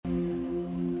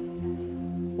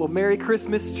Well, Merry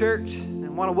Christmas, church. And I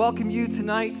want to welcome you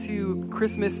tonight to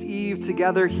Christmas Eve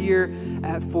together here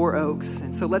at Four Oaks.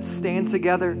 And so let's stand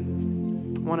together. I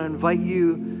want to invite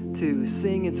you to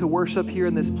sing and to worship here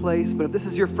in this place. But if this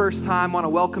is your first time, I want to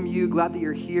welcome you. Glad that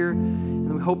you're here.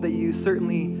 And we hope that you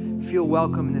certainly feel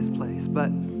welcome in this place.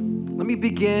 But let me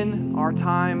begin our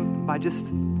time by just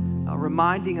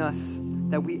reminding us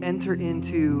that we enter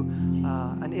into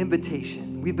an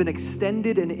invitation. We've been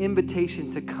extended an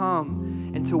invitation to come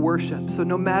and to worship. So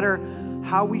no matter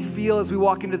how we feel as we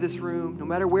walk into this room, no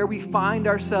matter where we find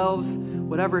ourselves,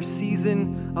 whatever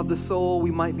season of the soul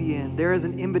we might be in, there is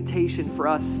an invitation for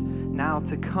us now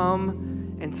to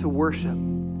come and to worship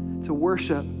the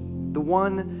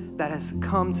one that has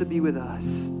come to be with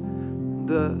us.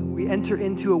 We enter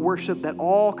into a worship that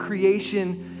all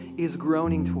creation is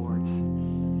groaning towards,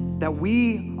 that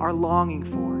we are longing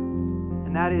for,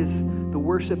 and that is the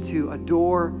worship to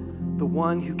adore the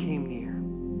one who came near,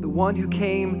 the one who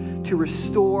came to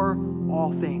restore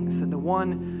all things, and the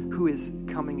one who is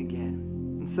coming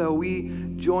again. And so we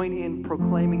join in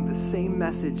proclaiming the same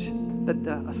message that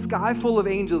a sky full of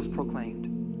angels proclaimed,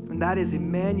 and that is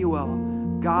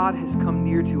Emmanuel. God has come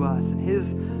near to us, and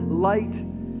his light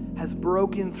has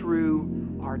broken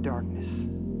through our darkness.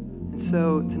 And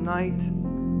so tonight,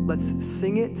 let's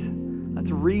sing it,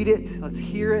 let's read it, let's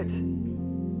hear it,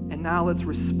 and now let's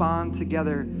respond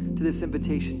together to this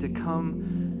invitation to come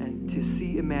and to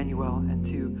see Emmanuel and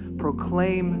to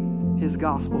proclaim his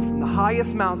gospel from the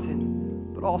highest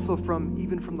mountain, but also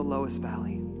even from the lowest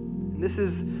valley. And this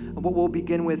is what we'll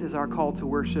begin with as our call to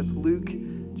worship, Luke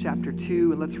chapter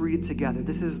 2, and let's read it together.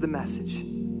 This is the message.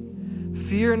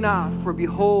 Fear not, for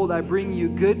behold, I bring you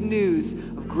good news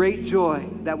of great joy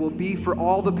that will be for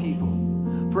all the people.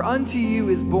 For unto you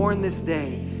is born this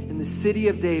day in the city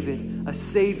of David a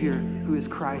Savior who is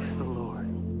Christ the Lord.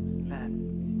 Amen.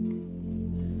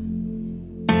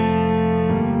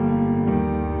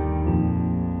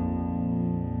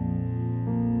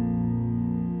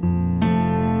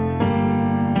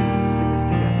 Sing this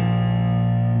together.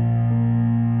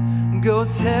 Go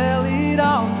tell it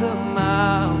on the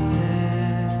mountain,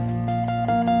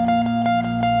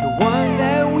 one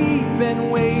that we've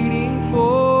been waiting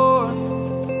for,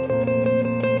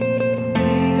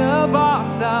 King of our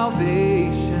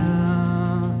salvation.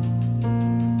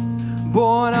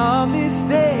 Born on this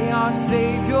day, our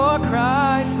Savior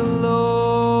Christ the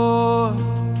Lord.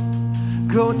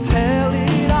 Go tell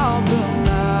it on the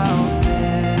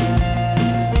mountain,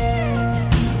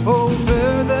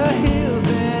 over the hills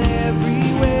and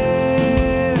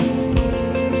everywhere,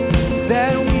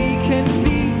 that we can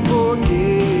be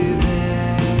forgiven.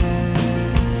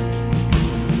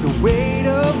 The weight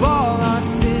of all our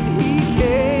sin he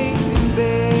came to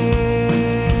bear.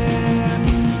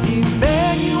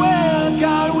 Emmanuel,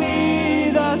 God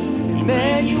with us.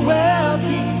 Emmanuel,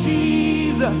 King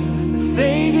Jesus, the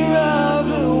Savior of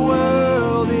the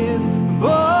world is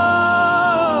born.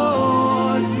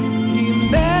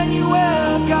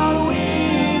 Emmanuel, God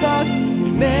with us.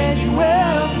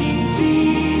 Emmanuel, King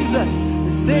Jesus,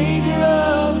 the Savior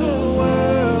of the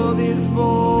world is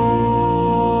born.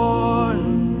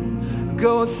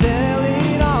 Go tell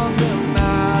it on the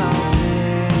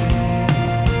mountain,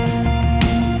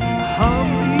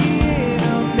 humbly in a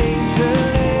manger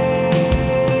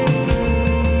laid,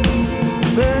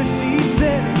 mercy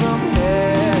sent from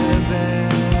heaven,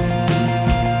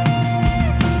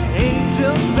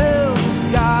 angels fill the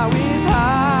sky with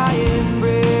highest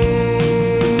praise.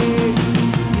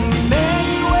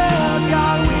 Emmanuel,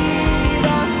 God with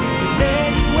us.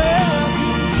 Emmanuel,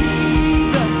 King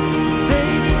Jesus,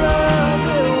 Savior of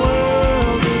the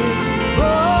world is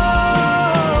born.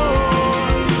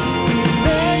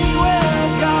 Emmanuel,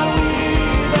 God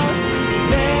with us.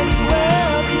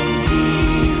 Emmanuel, King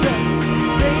Jesus,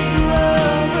 Savior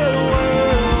of the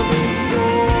world is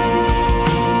born.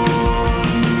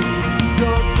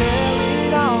 Go tell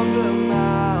it on the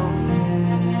mountain,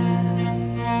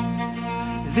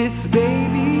 this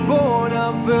baby born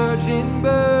of virgin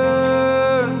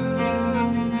birth,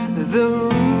 the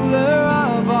ruler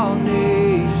of all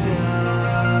nations,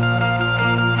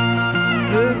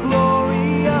 the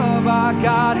glory of our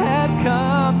God has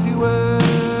come to earth.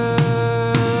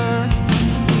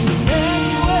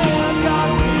 Emmanuel, God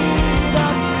with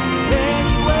us.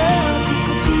 Emmanuel,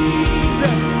 King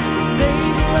Jesus, the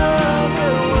Savior of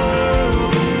the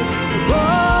world is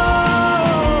born.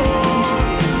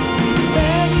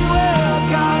 Emmanuel,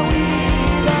 God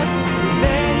with us.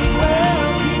 Emmanuel,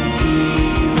 King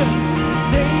Jesus, the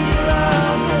Savior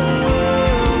of the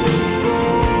world is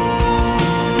born.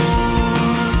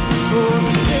 For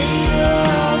the Savior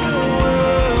of the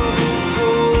world is born.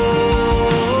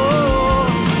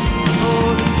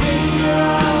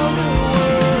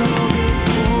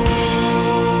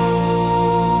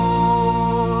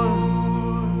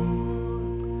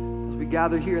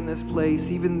 gather here in this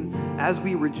place, even as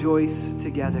we rejoice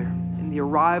together in the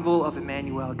arrival of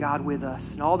Emmanuel, God with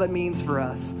us, and all that means for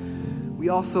us, we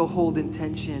also hold in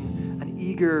tension an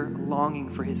eager longing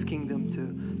for his kingdom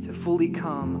to fully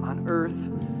come on earth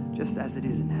just as it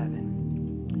is in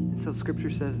heaven. And so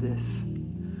Scripture says this,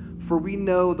 "For we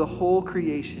know the whole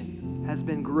creation has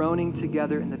been groaning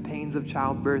together in the pains of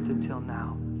childbirth until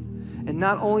now. And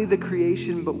not only the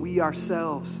creation, but we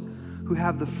ourselves, who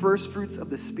have the first fruits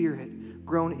of the Spirit,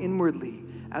 groan inwardly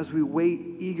as we wait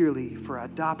eagerly for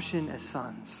adoption as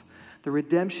sons, the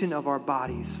redemption of our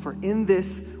bodies. For in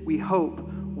this we hope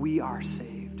we are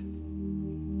saved."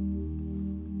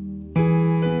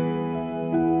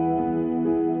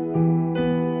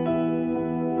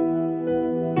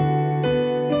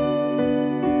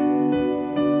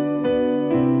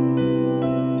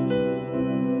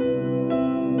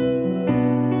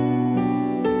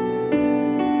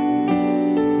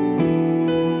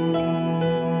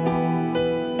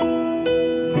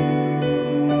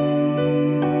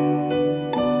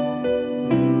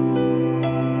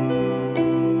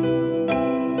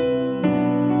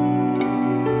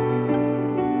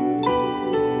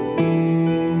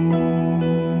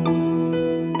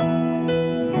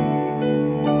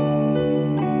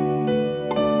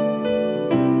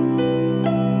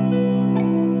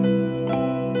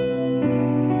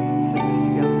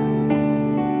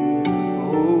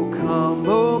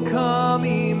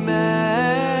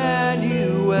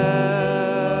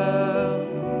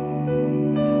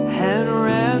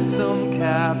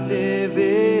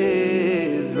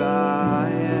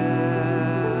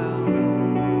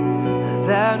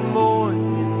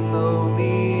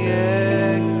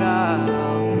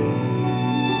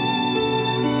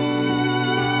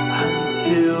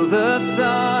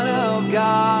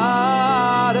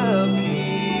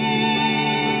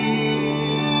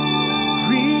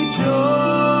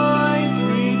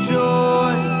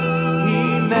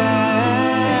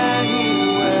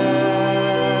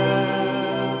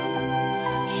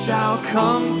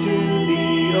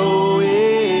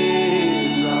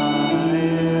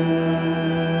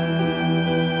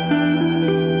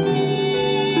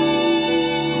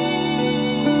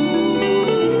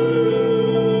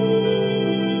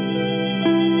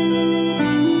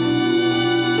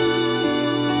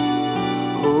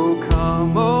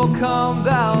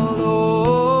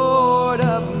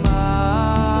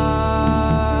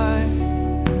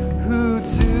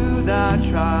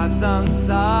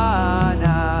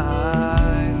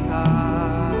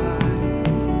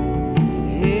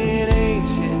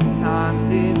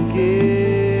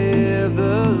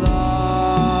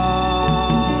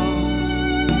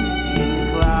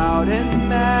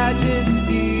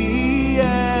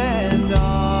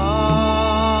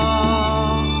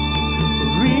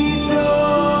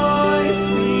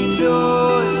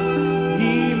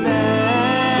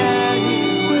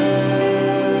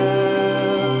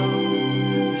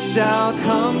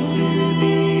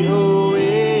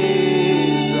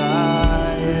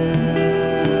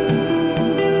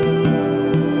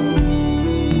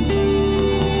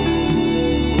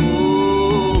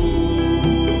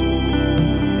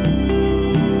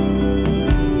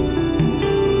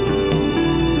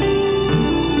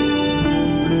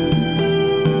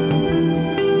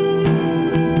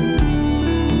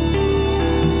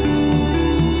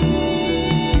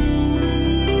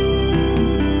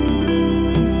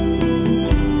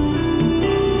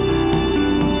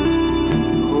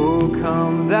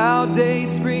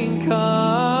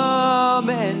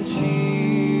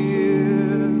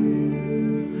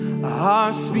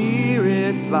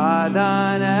 By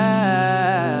thine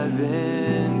advent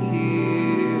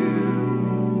here,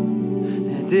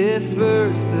 and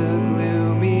disperse the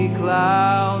gloomy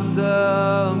clouds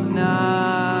of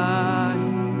night,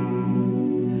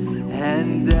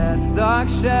 and death's dark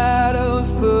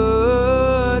shadows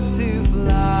put to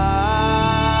flight.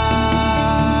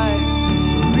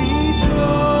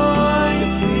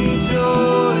 Rejoice,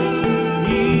 rejoice,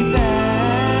 Emmanuel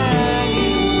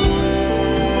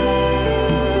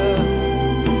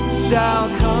shall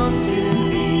come to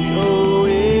thee, O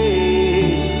Israel.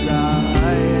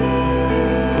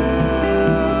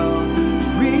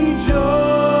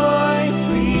 Rejoice,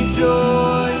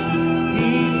 rejoice,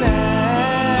 Emmanuel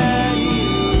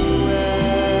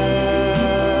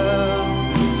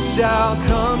shall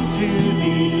come to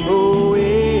thee, O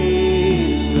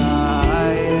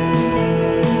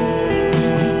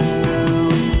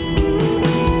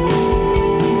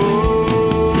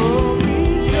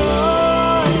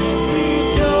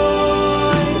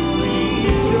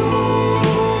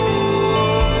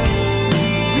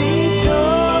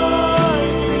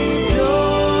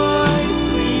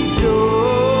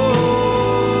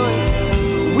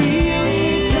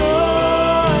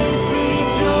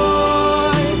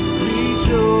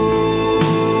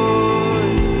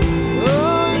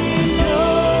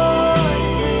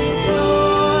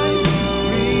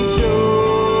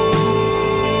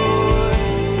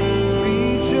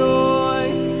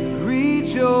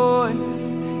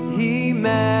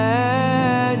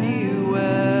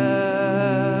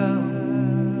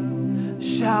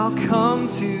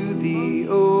to thee,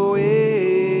 O Israel.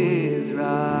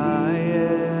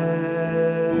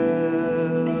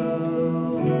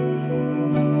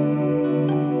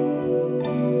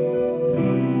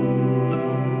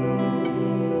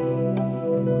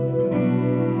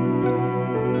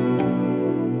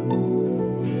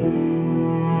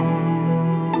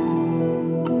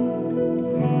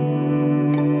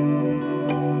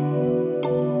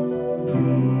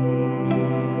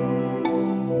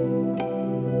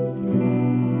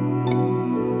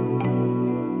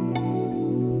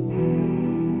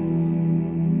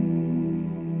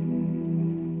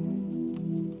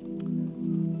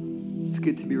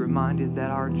 Good to be reminded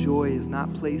that our joy is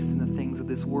not placed in the things of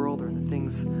this world or in the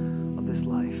things of this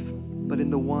life, but in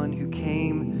the one who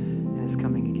came and is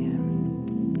coming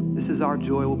again. This is our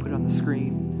joy. We'll put it on the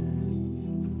screen.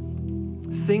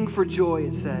 Sing for joy,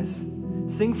 it says.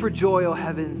 Sing for joy, O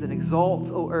heavens, and exalt,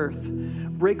 O earth.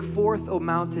 Break forth, O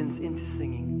mountains, into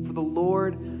singing. For the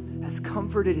Lord has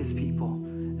comforted his people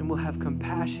and will have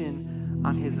compassion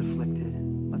on his afflicted.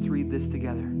 Let's read this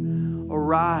together.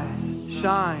 Arise,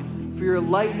 shine, for your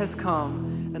light has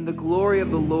come, and the glory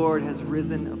of the Lord has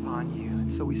risen upon you.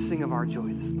 And so we sing of our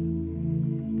joy this morning.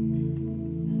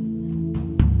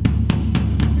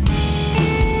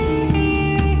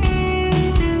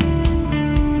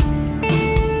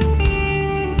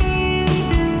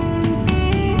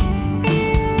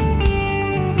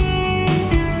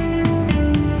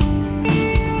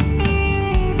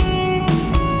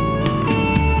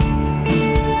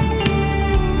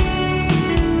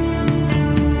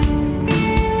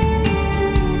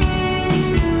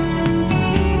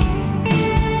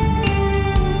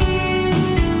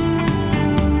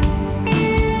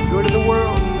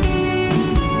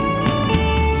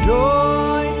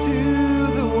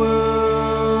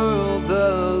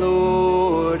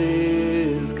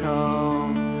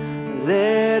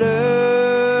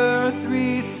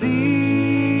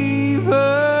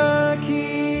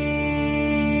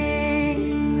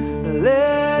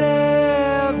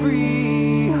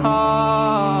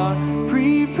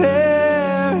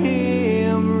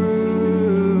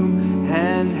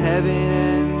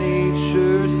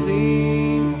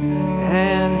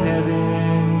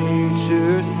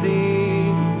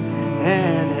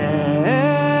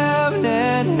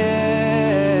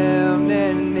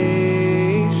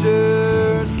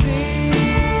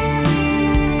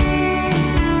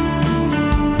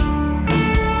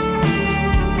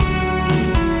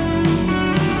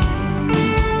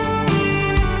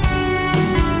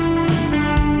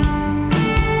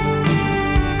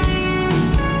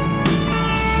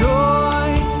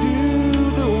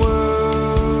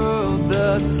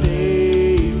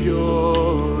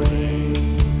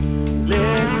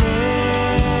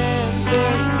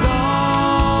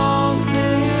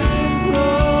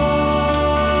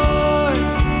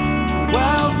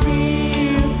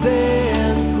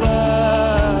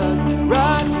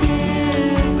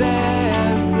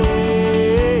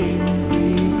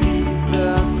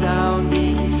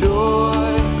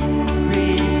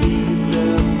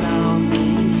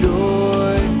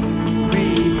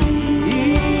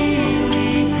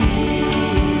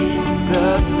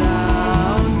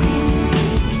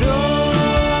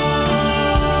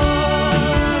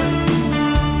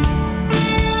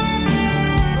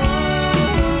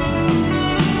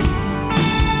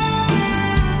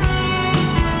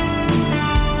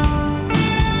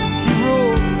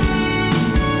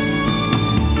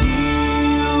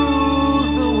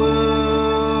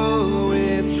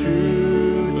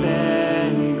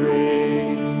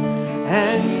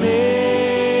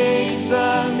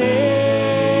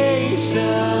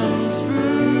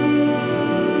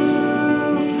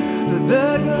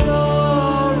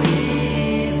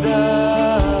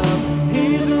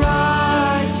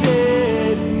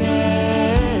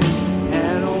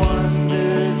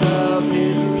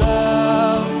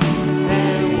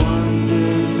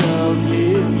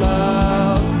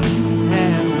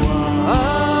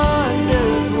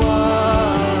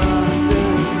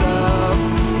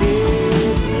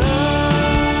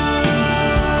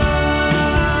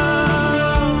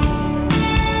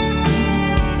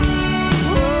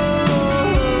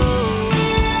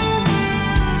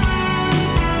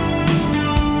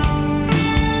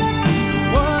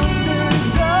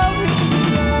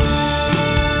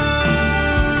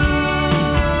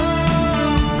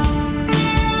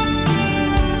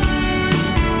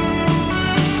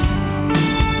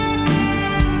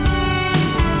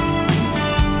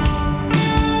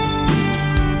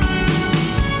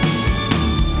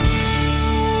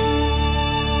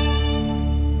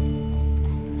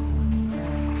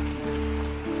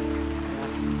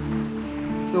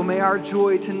 So may our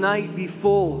joy tonight be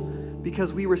full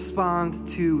because we respond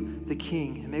to the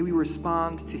King. And may we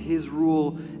respond to his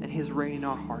rule and his reign in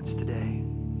our hearts today.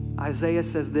 Isaiah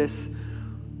says this,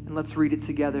 and let's read it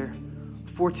together.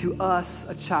 For to us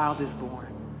a child is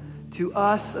born, to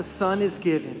us a son is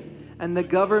given, and the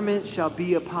government shall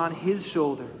be upon his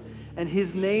shoulder, and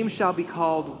his name shall be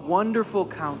called Wonderful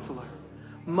Counselor,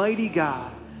 Mighty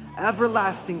God,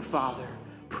 Everlasting Father,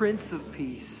 Prince of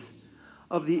Peace.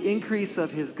 Of the increase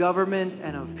of his government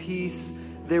and of peace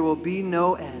there will be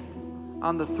no end,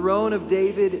 on the throne of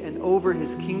David and over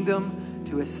his kingdom,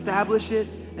 to establish it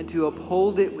and to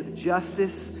uphold it with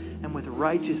justice and with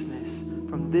righteousness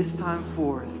from this time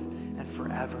forth and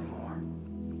forevermore.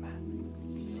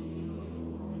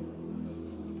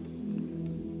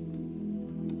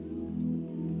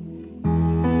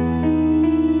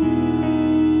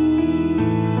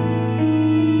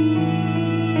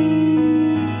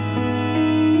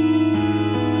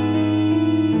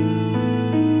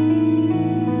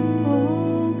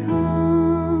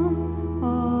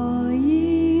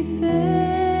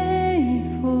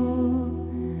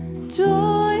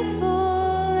 Joyful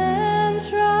and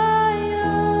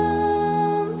triumphant.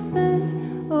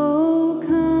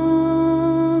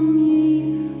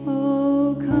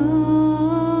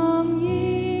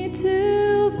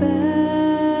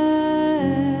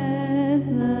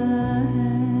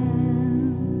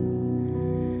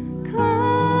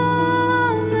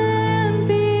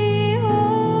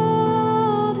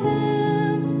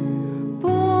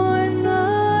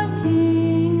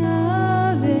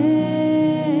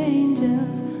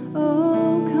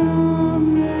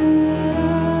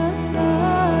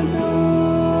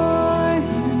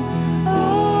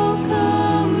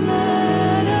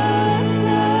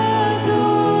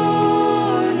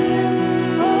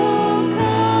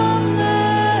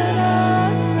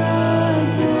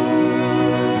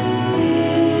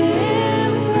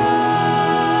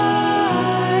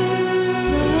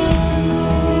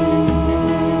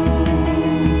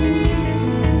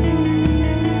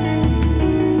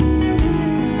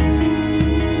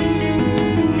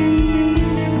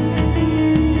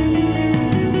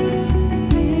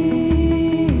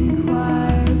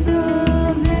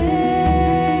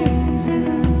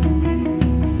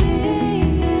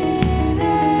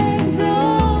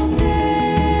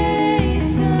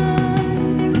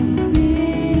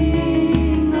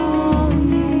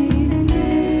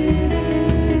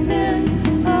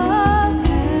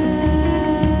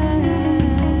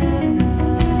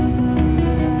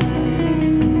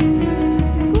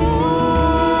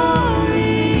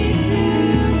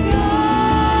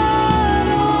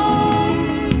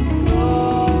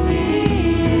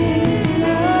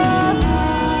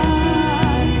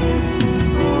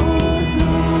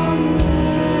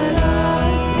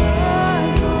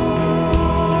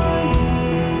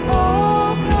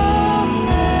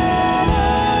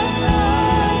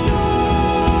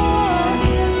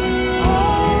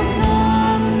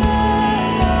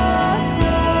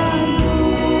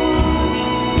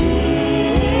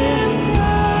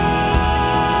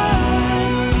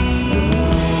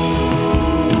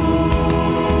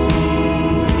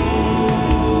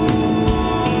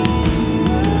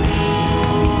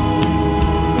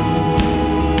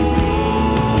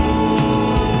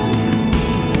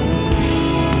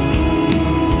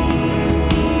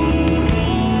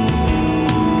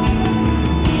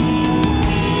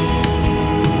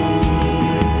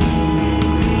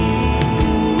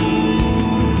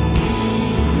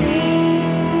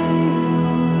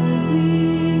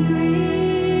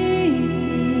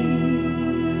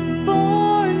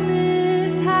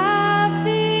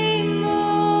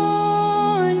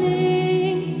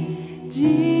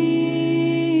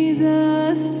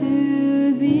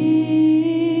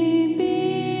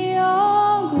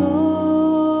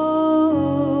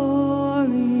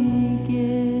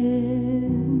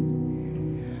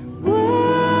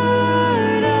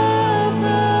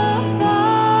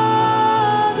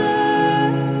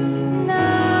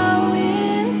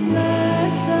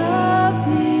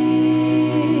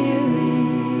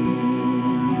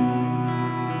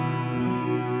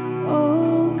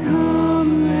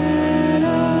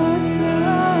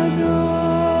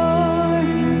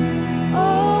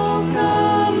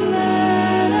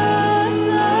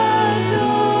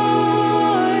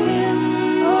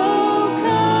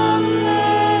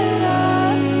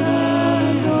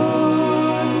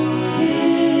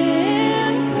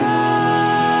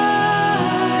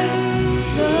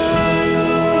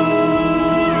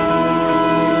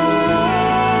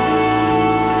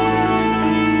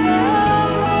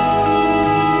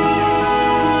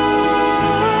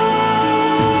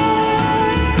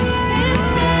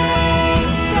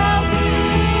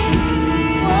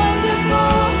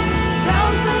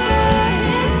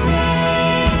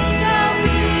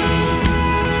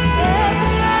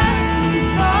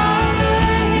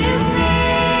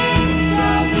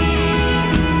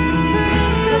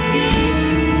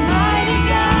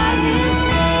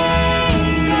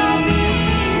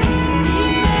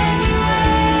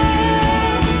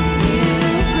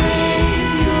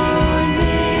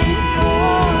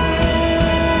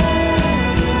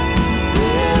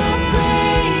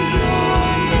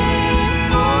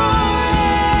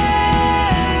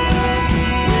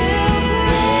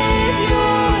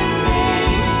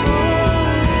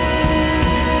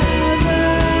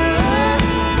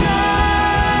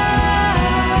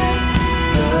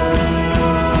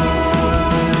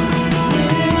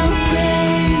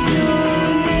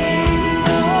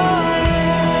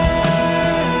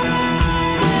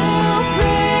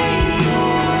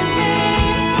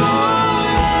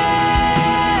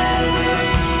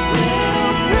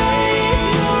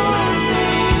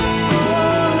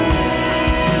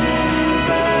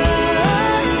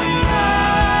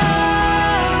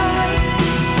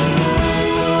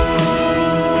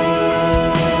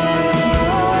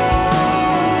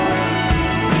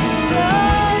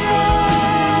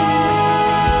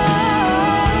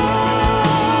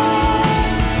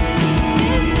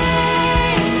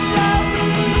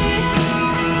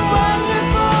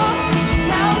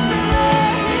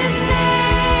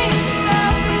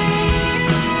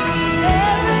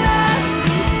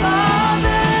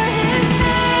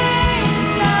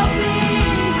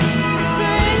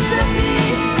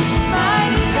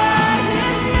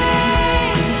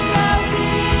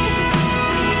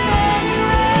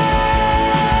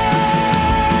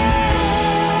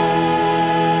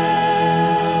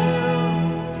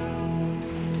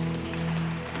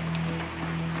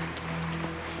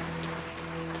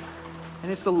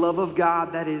 And it's the love of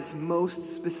God that is most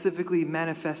specifically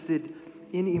manifested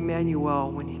in Emmanuel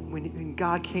when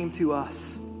God came to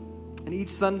us. And each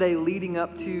Sunday leading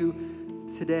up to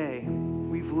today,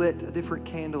 we've lit a different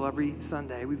candle every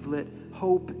Sunday. We've lit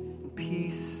hope and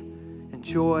peace and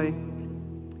joy.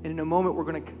 And in a moment, we're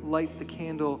going to light the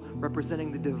candle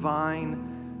representing the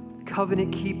divine,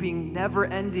 covenant-keeping,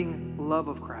 never-ending love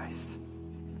of Christ.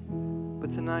 But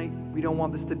tonight, we don't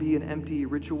want this to be an empty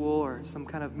ritual or some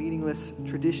kind of meaningless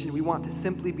tradition. We want to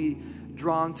simply be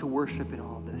drawn to worship in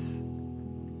all of this.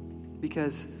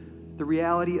 Because the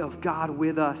reality of God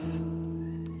with us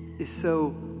is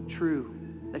so true,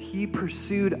 that he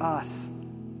pursued us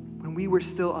when we were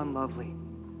still unlovely.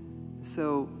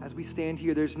 So as we stand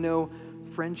here, there's no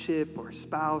friendship or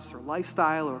spouse or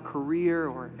lifestyle or career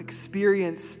or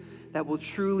experience that will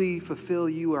truly fulfill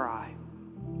you or I,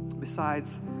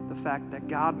 besides the fact that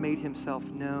God made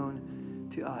himself known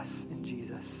to us in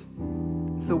Jesus.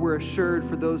 So we're assured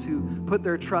for those who put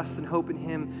their trust and hope in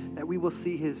him that we will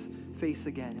see his face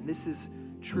again. And this is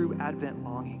true Advent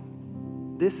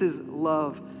longing. This is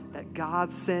love, that God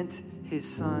sent his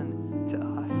son to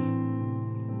us.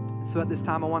 And so at this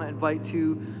time, I want to invite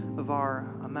two of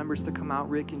our members to come out,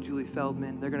 Rick and Julie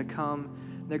Feldman. They're going to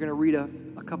come, they're going to read a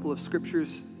couple of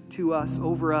scriptures to us,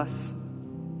 over us,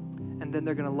 and then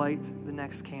they're going to light the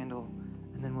next candle,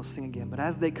 and then we'll sing again. But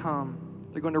as they come,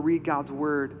 they're going to read God's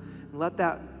word, and let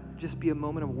that just be a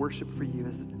moment of worship for you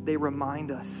as they remind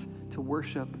us to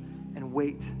worship and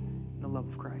wait in the love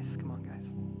of Christ. Come on, guys.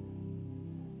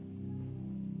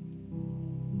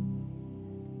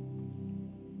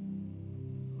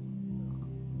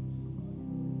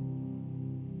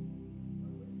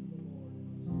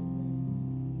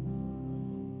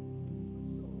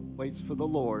 Waits for the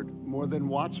Lord, more than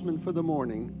watchmen for the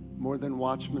morning, more than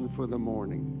watchmen for the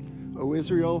morning. O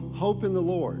Israel, hope in the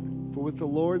Lord, for with the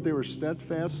Lord there is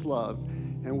steadfast love,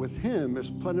 and with him is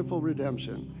plentiful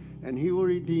redemption, and he will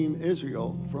redeem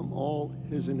Israel from all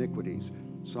his iniquities.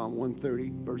 Psalm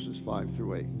 130, verses 5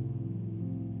 through 8.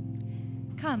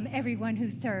 Come, everyone who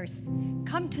thirsts,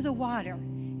 come to the water,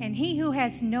 and he who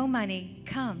has no money,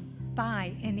 come,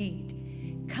 buy and eat.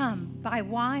 Come, buy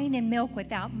wine and milk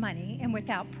without money and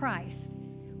without price.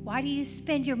 Why do you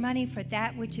spend your money for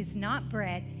that which is not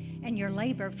bread, and your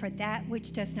labor for that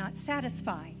which does not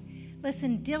satisfy?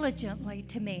 Listen diligently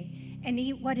to me, and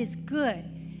eat what is good,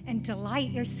 and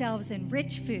delight yourselves in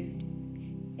rich food.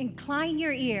 Incline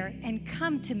your ear and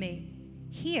come to me.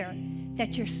 Hear,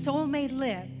 that your soul may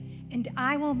live, and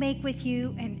I will make with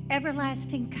you an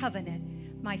everlasting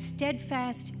covenant, my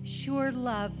steadfast, sure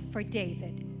love for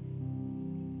David.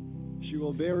 She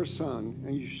will bear a son,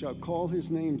 and you shall call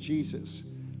his name Jesus,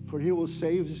 for he will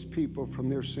save his people from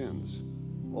their sins.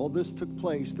 All this took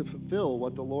place to fulfill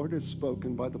what the Lord has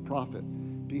spoken by the prophet.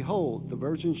 Behold, the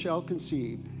virgin shall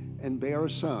conceive and bear a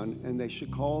son, and they shall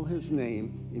call his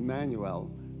name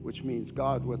Emmanuel, which means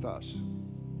God with us.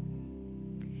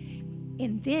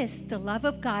 In this, the love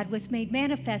of God was made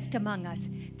manifest among us,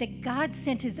 that God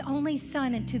sent his only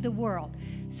Son into the world,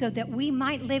 so that we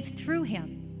might live through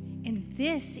him. And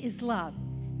this is love,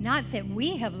 not that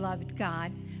we have loved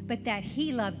God, but that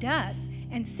he loved us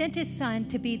and sent his Son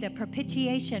to be the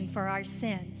propitiation for our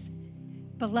sins.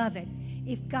 Beloved,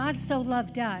 if God so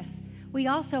loved us, we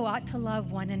also ought to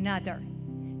love one another.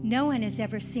 No one has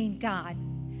ever seen God,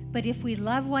 but if we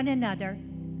love one another,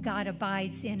 God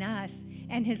abides in us,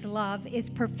 and his love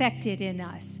is perfected in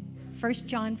us. 1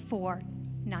 John 4,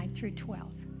 9 through 12.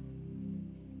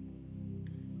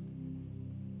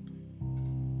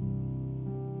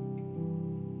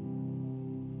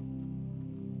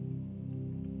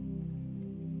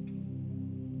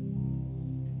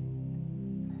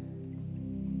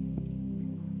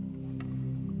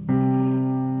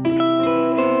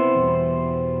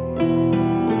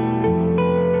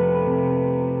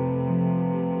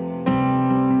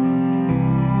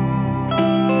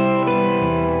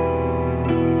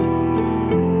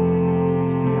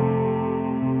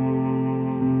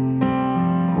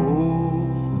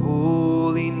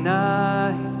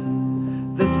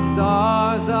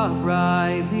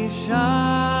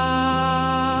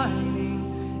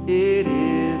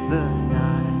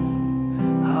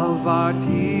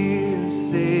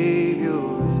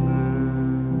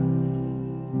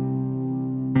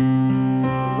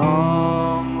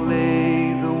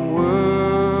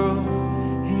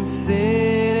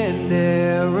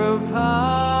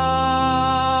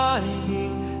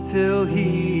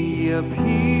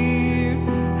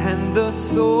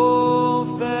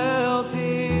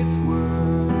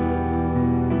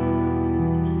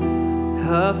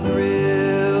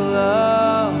 Thrill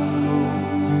of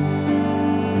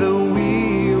hope, the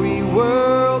weary world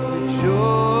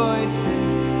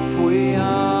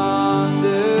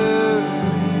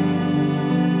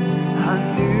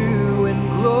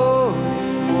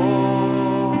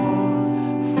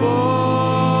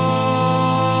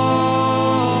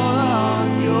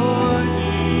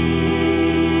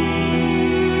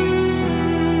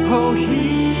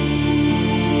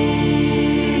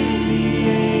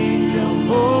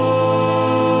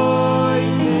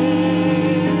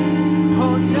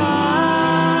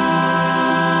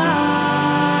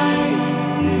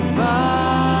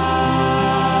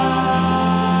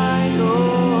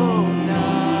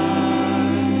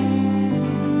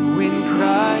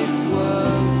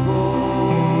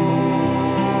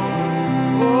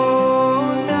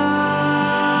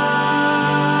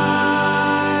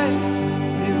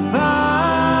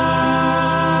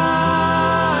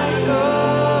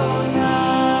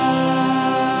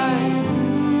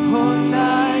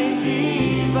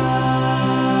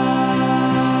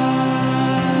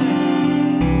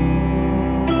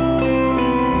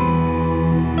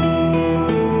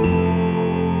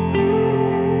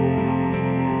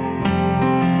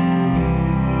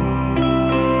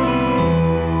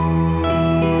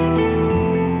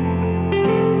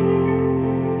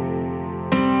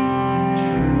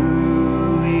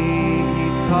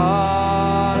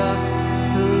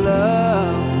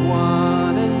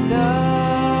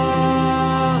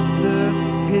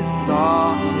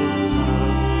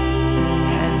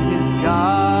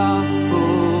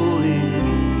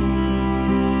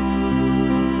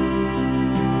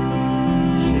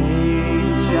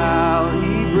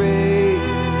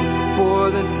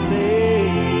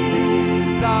slave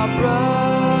is our brother,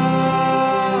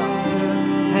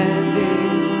 and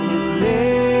in his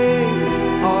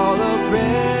name all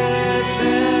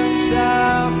oppression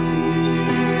shall cease.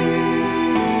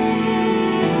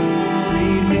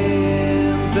 Sweet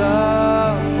hymns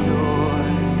of joy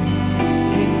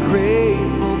in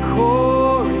grateful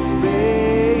chorus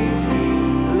raise we,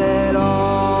 let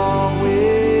all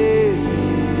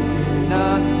within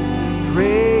us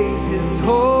praise his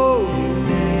holy name.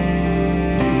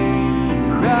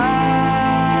 Christ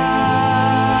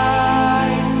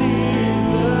is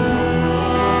the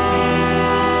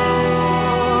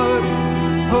Lord.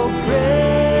 Oh,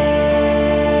 praise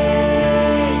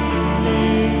his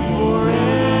name forever.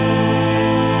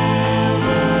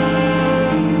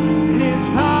 His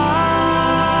power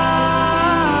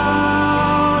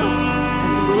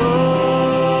and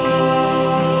glory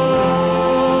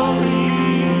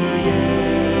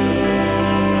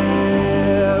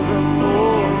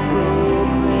evermore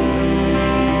proclaim.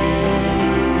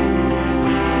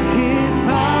 His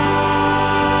power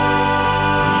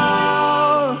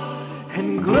and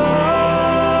glory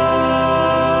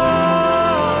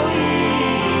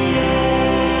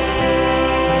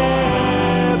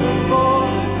evermore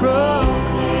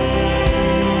proclaim.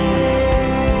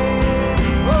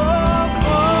 Oh,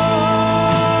 fall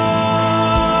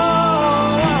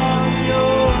on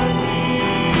your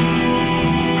knees.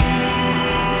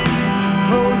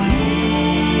 Oh,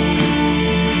 hear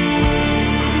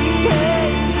the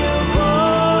angel voices.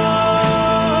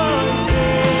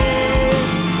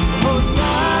 Oh,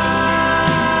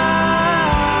 night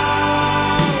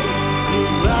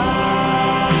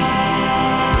divine.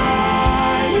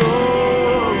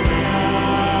 Oh,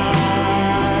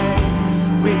 night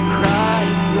when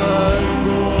Christ was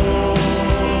born.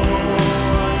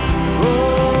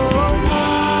 Oh,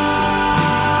 night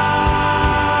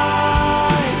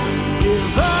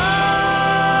divine.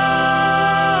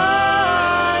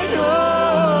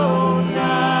 Oh,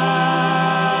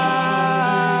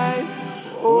 night.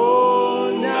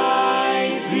 Oh,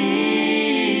 night divine.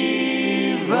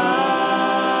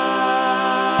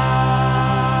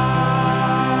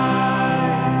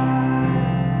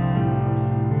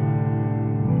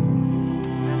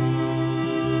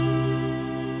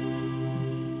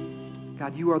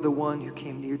 God, you are the one who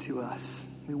came near to us.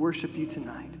 We worship you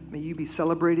tonight. May you be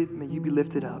celebrated. May you be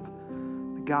lifted up.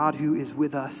 The God who is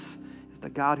with us is the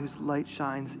God whose light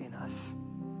shines in us.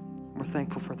 We're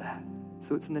thankful for that.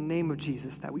 So it's in the name of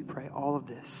Jesus that we pray all of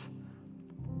this.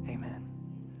 Amen.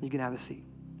 You can have a seat.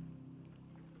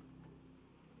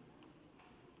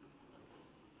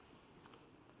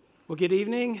 Well, good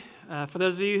evening. For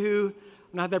those of you who have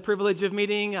not had the privilege of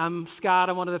meeting, I'm Scott.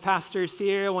 I'm one of the pastors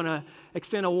here. I want to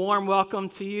extend a warm welcome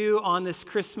to you on this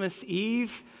Christmas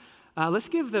Eve. Let's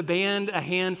give the band a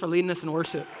hand for leading us in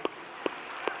worship.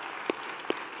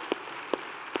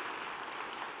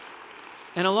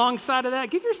 And alongside of that,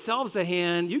 give yourselves a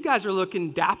hand. You guys are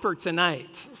looking dapper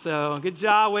tonight. So good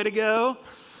job, way to go.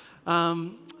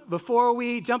 Before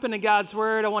we jump into God's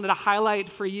Word, I wanted to highlight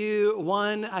for you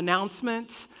one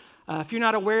announcement. If you're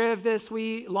not aware of this,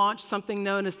 we launched something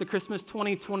known as the Christmas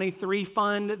 2023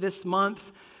 Fund this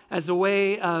month as a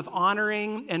way of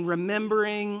honoring and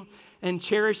remembering and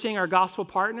cherishing our gospel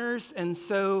partners. And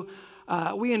so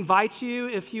we invite you,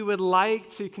 if you would like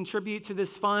to contribute to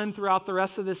this fund throughout the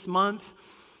rest of this month.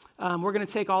 We're going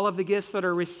to take all of the gifts that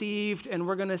are received, and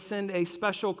we're going to send a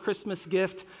special Christmas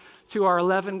gift to our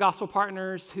 11 gospel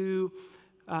partners who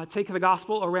take the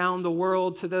gospel around the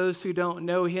world to those who don't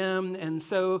know him. And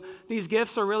so these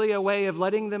gifts are really a way of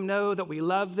letting them know that we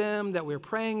love them, that we're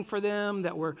praying for them,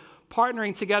 that we're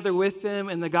partnering together with them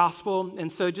in the gospel.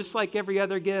 And so just like every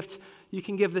other gift, you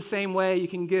can give the same way. You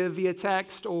can give via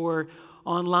text or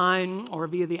online or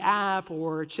via the app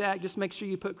or check. Just make sure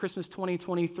you put Christmas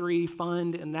 2023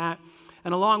 Fund in that.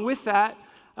 And along with that,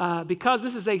 because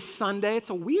this is a Sunday, it's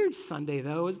a weird Sunday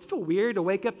though. Does it feel weird to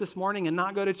wake up this morning and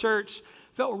not go to church?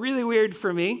 Felt really weird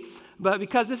for me. But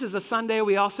because this is a Sunday,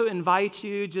 we also invite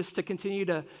you just to continue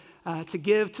to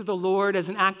give to the Lord as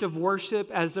an act of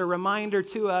worship, as a reminder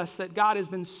to us that God has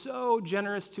been so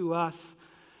generous to us.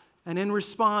 And in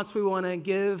response, we want to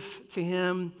give to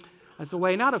him as a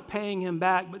way not of paying him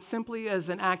back, but simply as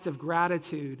an act of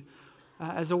gratitude,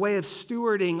 as a way of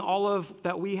stewarding all of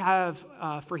that we have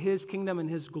for his kingdom and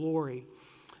his glory.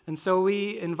 And so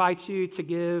we invite you to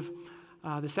give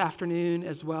this afternoon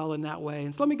as well in that way.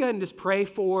 And so let me go ahead and just pray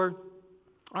for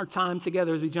our time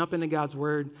together as we jump into God's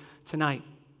word tonight.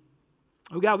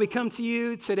 Oh God, we come to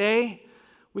you today.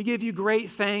 We give you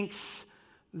great thanks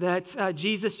that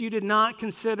Jesus, you did not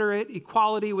consider it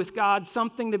equality with God,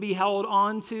 something to be held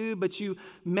on to, but you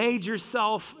made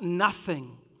yourself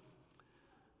nothing.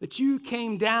 That you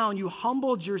came down, you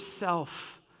humbled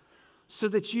yourself so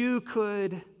that you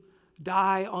could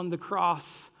die on the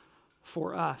cross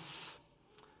for us.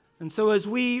 And so as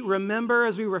we remember,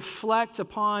 as we reflect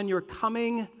upon your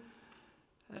coming,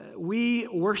 we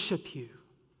worship you.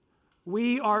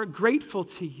 We are grateful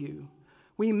to you.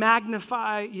 We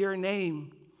magnify your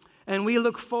name. And we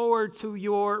look forward to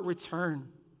your return,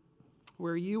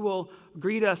 where you will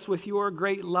greet us with your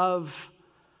great love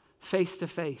face to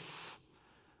face.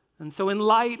 And so in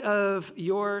light of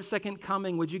your second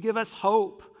coming, would you give us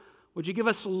hope? Would you give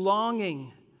us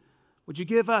longing? Would you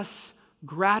give us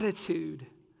gratitude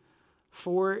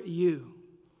for you?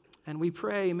 And we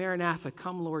pray, Maranatha,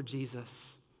 come Lord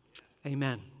Jesus.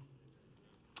 Amen.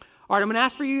 All right, I'm going to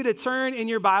ask for you to turn in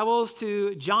your Bibles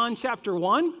to John chapter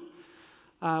 1.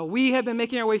 We have been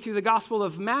making our way through the Gospel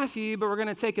of Matthew, but we're going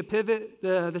to take a pivot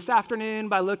this afternoon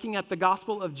by looking at the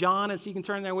Gospel of John, and so you can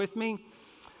turn there with me.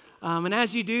 And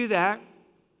as you do that,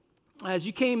 as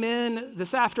you came in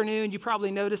this afternoon, you probably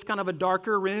noticed kind of a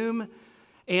darker room,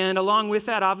 and along with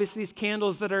that, obviously, these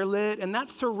candles that are lit, and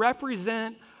that's to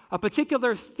represent a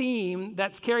particular theme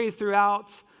that's carried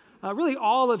throughout really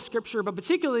all of Scripture, but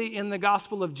particularly in the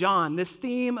Gospel of John, this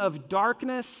theme of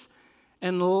darkness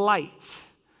and light.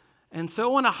 And so I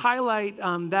want to highlight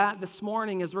that this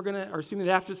morning as we're going to, or excuse me,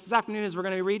 this afternoon as we're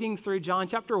going to be reading through John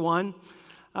chapter 1.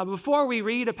 Before we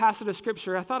read a passage of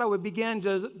Scripture, I thought I would begin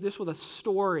just with a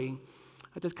story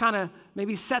to kind of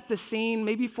maybe set the scene,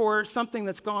 maybe for something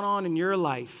that's gone on in your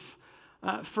life.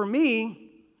 For me,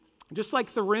 just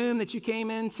like the room that you came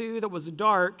into that was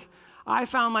dark, I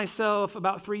found myself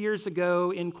about 3 years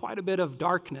ago in quite a bit of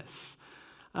darkness.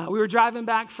 We were driving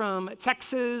back from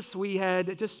Texas. We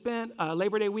had just spent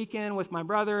Labor Day weekend with my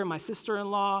brother and my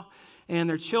sister-in-law and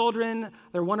their children.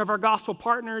 They're one of our gospel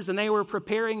partners, and they were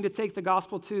preparing to take the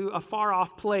gospel to a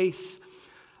far-off place,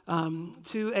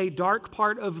 to a dark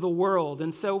part of the world.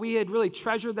 And so we had really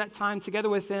treasured that time together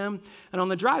with them. And on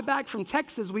the drive back from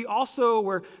Texas, we also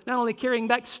were not only carrying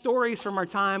back stories from our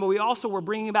time, but we also were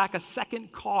bringing back a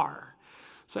second car.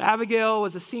 So Abigail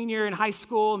was a senior in high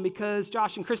school, and because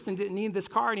Josh and Kristen didn't need this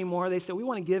car anymore, they said, we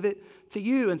want to give it to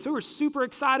you. And so we're super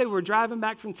excited. We're driving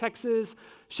back from Texas,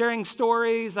 sharing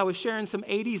stories. I was sharing some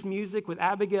 80s music with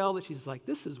Abigail that she's like,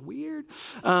 this is weird.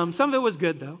 Some of it was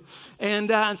good, though.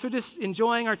 And so just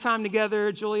enjoying our time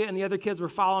together. Julia and the other kids were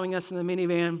following us in the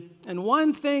minivan. And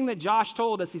one thing that Josh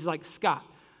told us, he's like, Scott,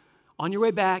 on your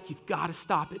way back, you've got to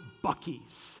stop at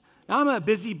Buc-ee's. Now, I'm a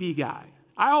Busy Bee guy.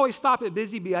 I always stop at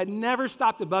Busy Bee. I'd never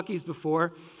stopped at Buc-ee's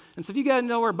before. And so if you guys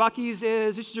know where Buc-ee's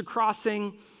is, this is you're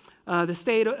crossing into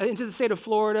the state of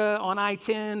Florida on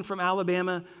I-10 from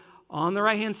Alabama. On the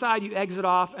right-hand side, you exit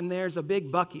off, and there's a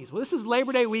big Buc-ee's. Well, this is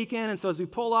Labor Day weekend, and so as we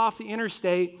pull off the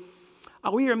interstate,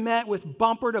 we are met with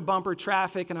bumper-to-bumper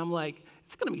traffic, and I'm like,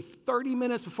 it's going to be 30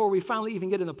 minutes before we finally even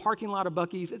get in the parking lot of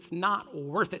Buc-ee's. It's not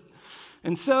worth it.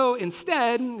 And so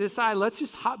instead, decide, let's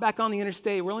just hop back on the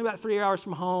interstate. We're only about 3 hours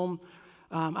from home.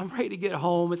 I'm ready to get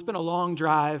home. It's been a long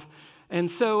drive. And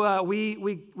so we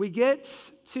get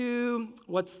to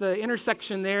what's the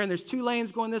intersection there, and there's 2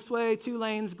 lanes going this way, 2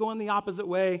 lanes going the opposite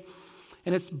way.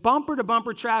 And it's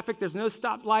bumper-to-bumper traffic. There's no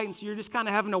stoplight, and so you're just kind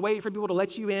of having to wait for people to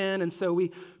let you in. And so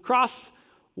we cross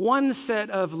one set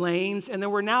of lanes, and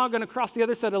then we're now going to cross the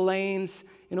other set of lanes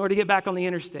in order to get back on the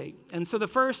interstate. And so the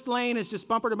first lane is just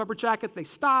bumper-to-bumper traffic. They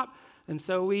stop, and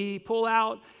so we pull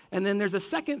out. And then there's a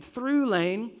second through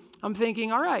lane. I'm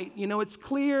thinking, all right, it's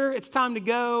clear, it's time to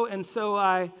go. And so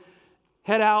I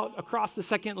head out across the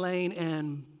second lane,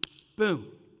 and boom.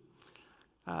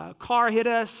 Car hit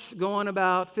us going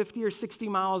about 50 or 60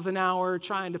 miles an hour,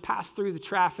 trying to pass through the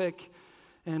traffic,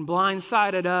 and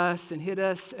blindsided us and hit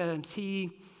us at a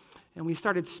T, and we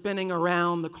started spinning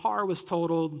around. The car was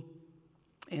totaled,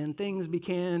 and things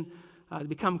began to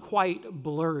become quite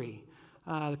blurry.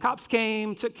 The cops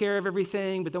came, took care of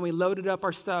everything, but then we loaded up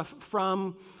our stuff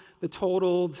from the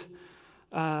totaled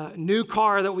new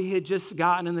car that we had just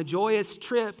gotten, and the joyous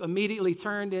trip immediately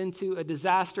turned into a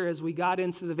disaster as we got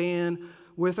into the van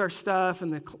with our stuff,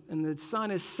 and the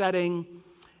sun is setting.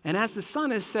 And as the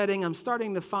sun is setting, I'm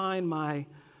starting to find my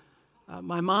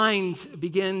mind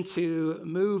begin to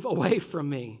move away from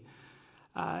me.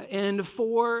 And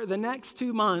for the next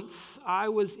 2 months, I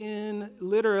was in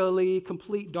literally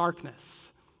complete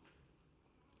darkness.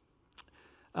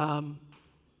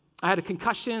 I had a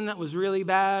concussion that was really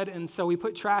bad, and so we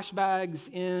put trash bags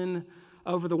in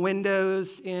over the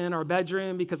windows in our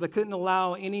bedroom because I couldn't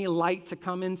allow any light to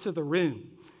come into the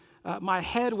room. My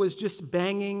head was just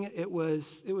banging. It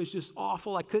was just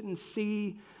awful. I couldn't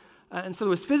see. And so there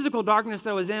was physical darkness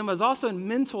that I was in, but I was also in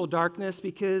mental darkness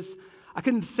because I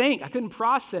couldn't think. I couldn't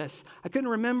process. I couldn't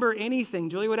remember anything.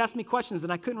 Julia would ask me questions,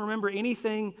 and I couldn't remember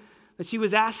anything that she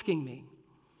was asking me.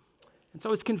 And so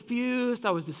I was confused.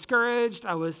 I was discouraged.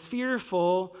 I was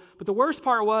fearful. But the worst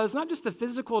part was not just the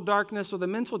physical darkness or the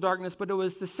mental darkness, but it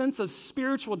was the sense of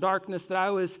spiritual darkness that I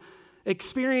was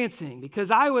experiencing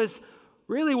because I was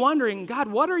really wondering, God,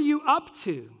 what are you up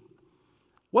to?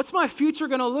 What's my future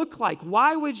going to look like?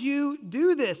 Why would you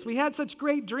do this? We had such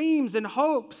great dreams and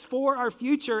hopes for our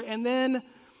future, and then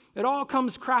it all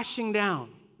comes crashing down.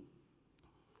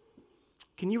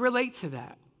 Can you relate to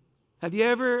that? Have you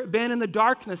ever been in the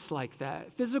darkness like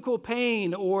that? Physical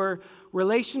pain or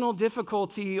relational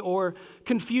difficulty or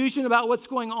confusion about what's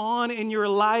going on in your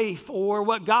life or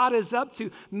what God is up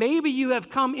to. Maybe you have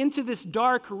come into this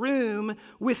dark room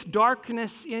with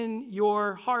darkness in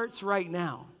your hearts right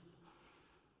now.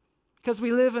 Because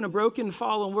we live in a broken,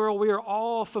 fallen world, we are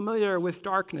all familiar with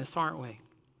darkness, aren't we?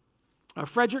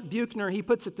 Frederick Buechner, he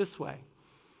puts it this way.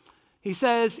 He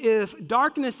says, if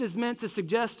darkness is meant to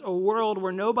suggest a world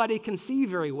where nobody can see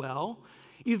very well,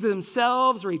 either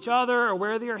themselves or each other or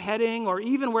where they are heading or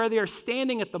even where they are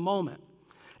standing at the moment,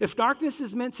 if darkness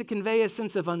is meant to convey a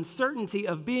sense of uncertainty,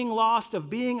 of being lost, of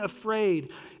being afraid,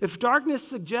 if darkness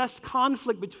suggests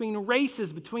conflict between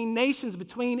races, between nations,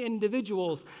 between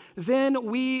individuals, then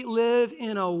we live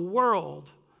in a world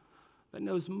that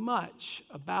knows much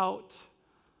about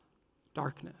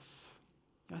darkness.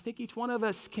 I think each one of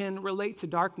us can relate to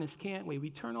darkness, can't we? We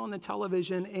turn on the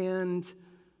television and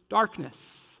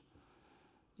darkness.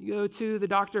 You go to the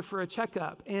doctor for a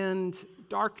checkup and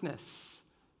darkness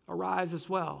arrives as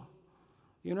well.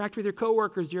 You interact with your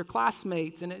coworkers, your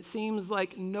classmates, and it seems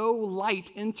like no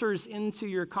light enters into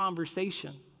your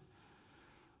conversation.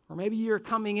 Or maybe you're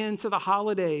coming into the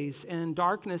holidays and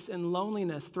darkness and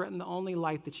loneliness threaten the only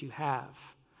light that you have.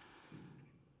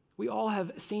 We all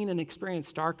have seen and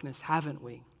experienced darkness, haven't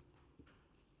we?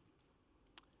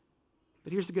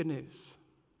 But here's the good news.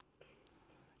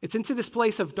 It's into this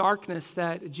place of darkness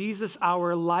that Jesus,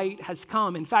 our light, has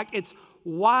come. In fact, it's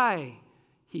why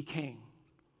he came.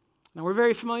 Now, we're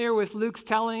very familiar with Luke's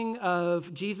telling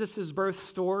of Jesus' birth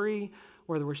story,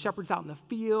 where there were shepherds out in the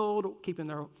field, keeping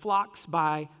their flocks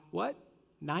by what?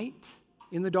 Night,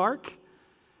 in the dark.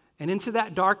 And into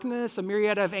that darkness, a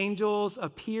myriad of angels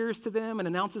appears to them and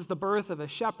announces the birth of a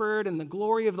shepherd and the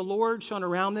glory of the Lord shone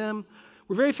around them.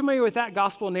 We're very familiar with that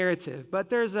gospel narrative,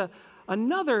 but there's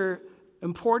another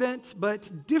important but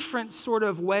different sort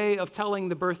of way of telling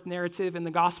the birth narrative in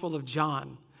the Gospel of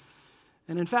John.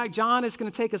 And in fact, John is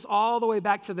going to take us all the way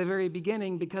back to the very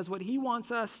beginning because what he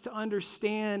wants us to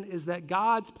understand is that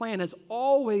God's plan has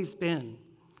always been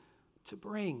to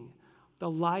bring the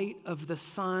light of the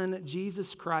Son,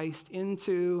 Jesus Christ,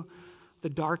 into the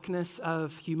darkness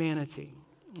of humanity.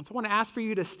 And so I want to ask for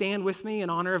you to stand with me in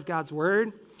honor of God's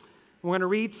word. We're going to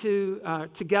read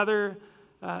together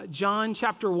John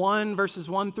chapter 1, verses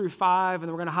 1 through 5, and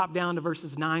then we're going to hop down to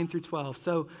verses 9 through 12.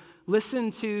 So listen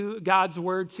to God's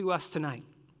word to us tonight.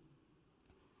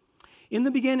 In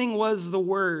the beginning was the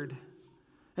Word,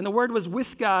 and the Word was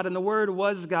with God, and the Word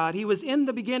was God. He was in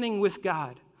the beginning with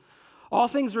God. All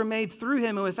things were made through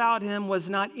him, and without him was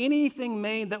not anything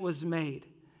made that was made.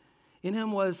 In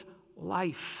him was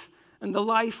life, and the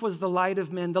life was the light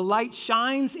of men. The light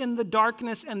shines in the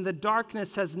darkness, and the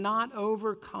darkness has not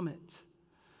overcome it.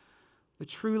 The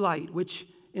true light, which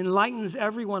enlightens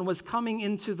everyone, was coming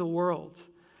into the world.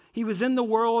 He was in the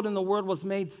world, and the world was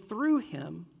made through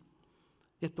him,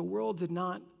 yet the world did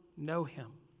not know him.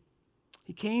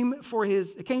 It came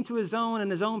to his own,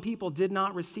 and his own people did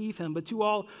not receive him. But to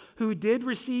all who did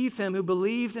receive him, who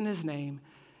believed in his name,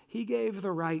 he gave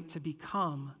the right to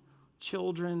become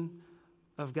children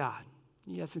of God.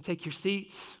 You guys can take your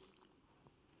seats.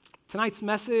 Tonight's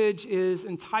message is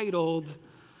entitled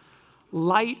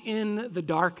Light in the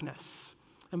Darkness.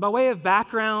 And by way of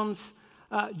background,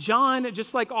 John,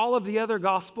 just like all of the other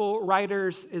gospel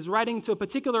writers, is writing to a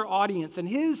particular audience, and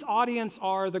his audience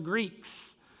are the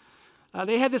Greeks.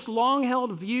 They had this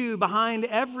long-held view behind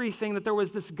everything that there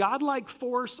was this godlike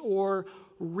force or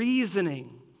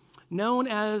reasoning known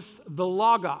as the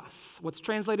Logos, what's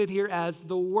translated here as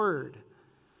the Word.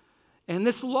 And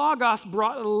this Logos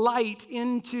brought light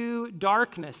into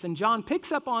darkness. And John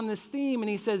picks up on this theme and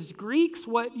he says, Greeks,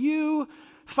 what you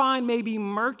find may be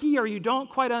murky or you don't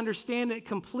quite understand it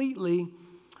completely,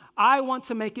 I want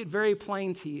to make it very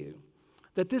plain to you.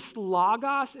 That this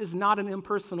Logos is not an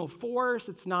impersonal force,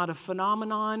 it's not a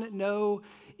phenomenon. No,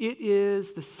 it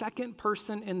is the second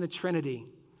person in the Trinity.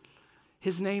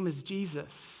 His name is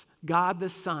Jesus, God the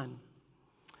Son.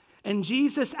 And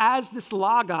Jesus, as this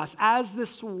Logos, as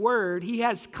this Word, He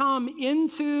has come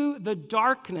into the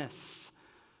darkness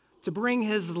to bring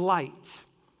His light.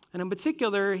 And in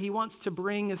particular, He wants to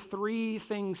bring 3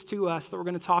 things to us that we're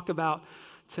going to talk about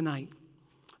tonight.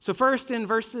 So first, in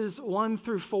verses 1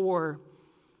 through 4,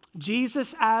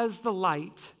 Jesus as the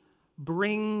light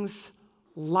brings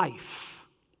life.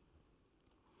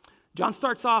 John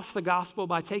starts off the gospel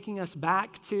by taking us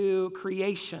back to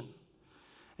creation.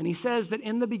 And he says that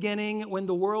in the beginning, when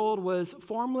the world was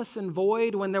formless and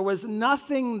void, when there was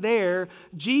nothing there,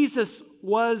 Jesus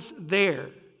was there.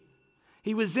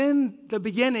 He was in the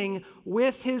beginning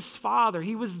with His Father.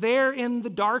 He was there in the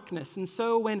darkness. And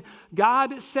so when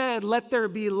God said, "Let there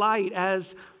be light,"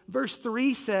 as verse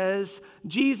 3 says,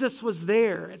 Jesus was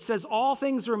there. It says, all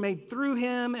things were made through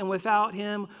Him, and without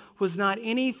Him was not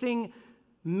anything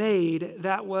made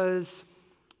that was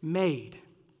made.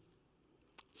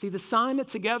 See, the Son,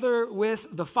 together with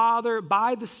the Father,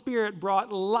 by the Spirit,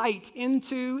 brought light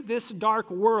into this dark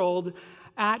world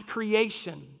at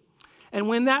creation. And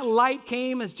when that light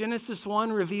came, as Genesis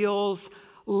 1 reveals,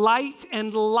 light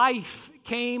and life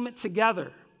came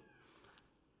together.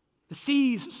 The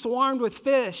seas swarmed with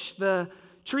fish, the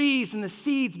trees and the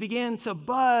seeds began to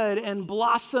bud and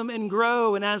blossom and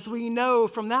grow. And as we know,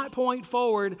 from that point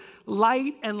forward,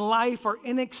 light and life are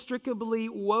inextricably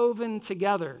woven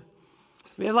together.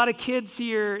 We have a lot of kids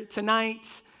here tonight,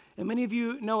 and many of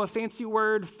you know a fancy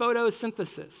word,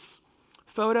 photosynthesis.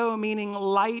 Photo meaning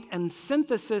light, and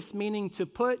synthesis meaning to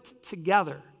put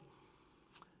together.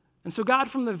 And so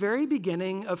God, from the very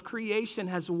beginning of creation,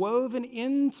 has woven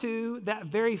into that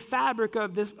very fabric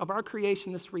of our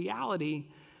creation this reality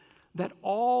that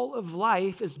all of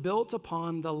life is built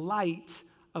upon the light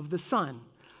of the sun.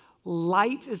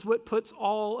 Light is what puts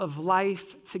all of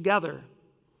life together.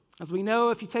 As we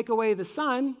know, if you take away the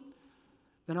sun,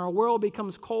 then our world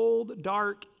becomes cold,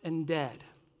 dark, and dead.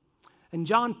 And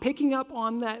John, picking up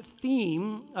on that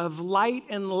theme of light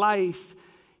and life,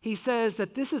 he says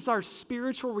that this is our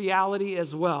spiritual reality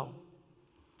as well.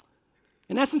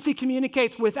 In essence, he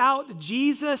communicates without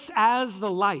Jesus as the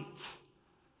light,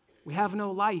 we have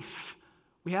no life,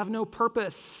 we have no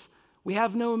purpose, we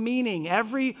have no meaning.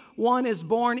 Everyone is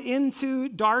born into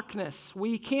darkness.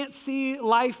 We can't see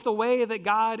life the way that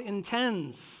God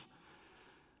intends.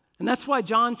 And that's why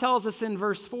John tells us in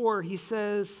verse 4, he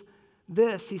says,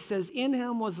 in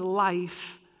Him was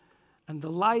life, and the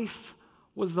life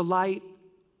was the light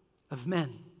of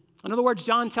men. In other words,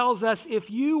 John tells us, if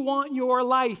you want your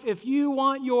life, if you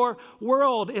want your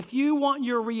world, if you want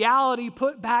your reality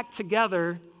put back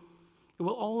together, it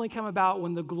will only come about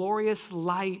when the glorious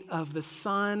light of the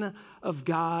Son of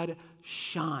God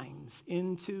shines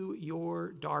into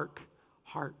your dark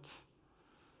heart.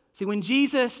 See, when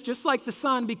Jesus, just like the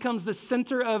sun, becomes the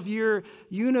center of your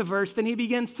universe, then He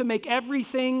begins to make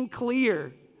everything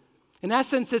clear. In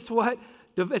essence, it's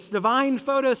divine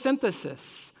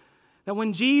photosynthesis. That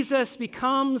when Jesus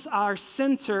becomes our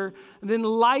center, then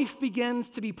life begins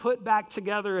to be put back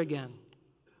together again.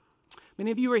 Many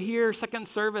of you were here second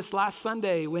service last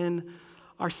Sunday when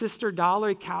our sister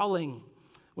Dolly Cowling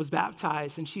was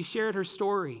baptized, and she shared her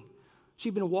story.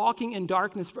 She'd been walking in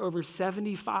darkness for over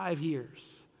 75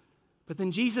 years. But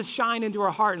then Jesus shined into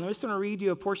her heart. And I'm just going to read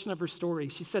you a portion of her story.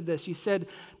 She said this. She said,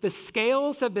 "The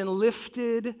scales have been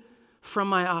lifted from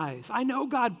my eyes. I know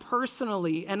God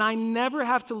personally, and I never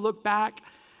have to look back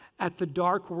at the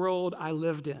dark world I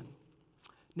lived in.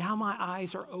 Now my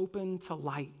eyes are open to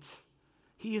light.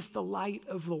 He is the light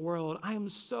of the world. I am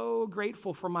so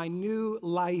grateful for my new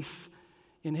life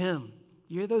in Him."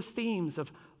 You hear those themes of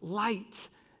light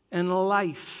and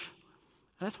life.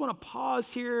 And I just want to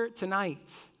pause here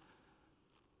tonight.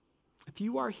 If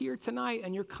you are here tonight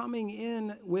and you're coming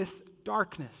in with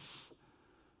darkness,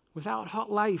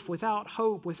 without life, without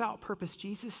hope, without purpose,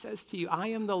 Jesus says to you, I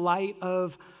am the light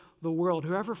of the world.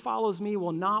 Whoever follows me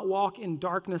will not walk in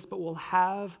darkness, but will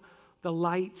have the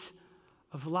light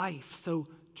of life. So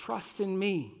trust in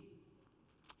me.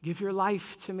 Give your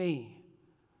life to me.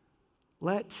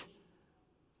 Let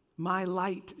my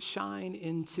light shine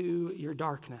into your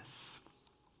darkness.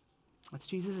 That's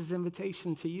Jesus'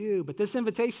 invitation to you. But this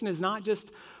invitation is not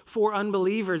just for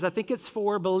unbelievers. I think it's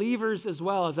for believers as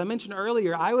well. As I mentioned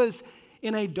earlier, I was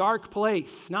in a dark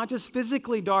place, not just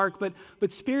physically dark,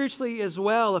 but spiritually as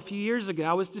well a few years ago.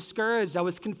 I was discouraged. I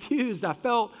was confused. I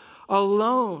felt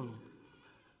alone.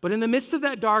 But in the midst of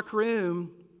that dark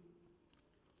room,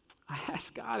 I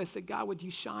asked God, I said, God, would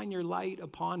you shine your light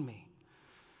upon me?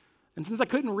 And since I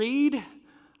couldn't read,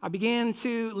 I began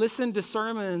to listen to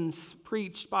sermons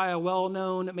preached by a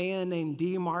well-known man named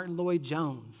D. Martin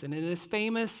Lloyd-Jones. And in his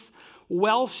famous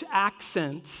Welsh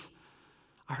accent,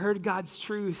 I heard God's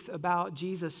truth about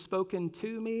Jesus spoken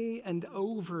to me and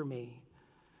over me.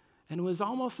 And it was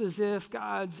almost as if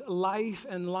God's life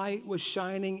and light was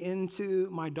shining into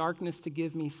my darkness to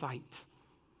give me sight,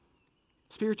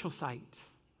 spiritual sight,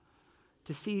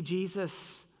 to see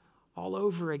Jesus all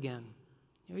over again.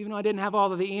 Even though I didn't have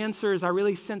all of the answers, I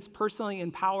really sensed personally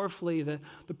and powerfully the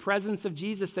presence of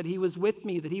Jesus, that he was with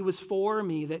me, that he was for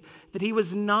me, that he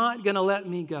was not going to let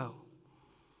me go.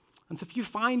 And so if you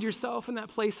find yourself in that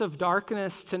place of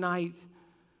darkness tonight,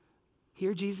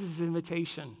 hear Jesus'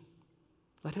 invitation.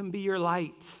 Let him be your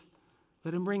light.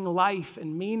 Let him bring life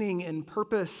and meaning and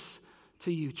purpose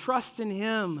to you. Trust in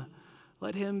him.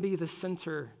 Let him be the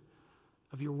center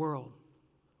of your world.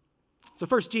 So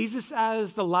first, Jesus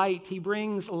as the light, he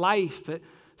brings life. But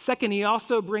second, he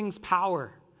also brings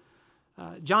power.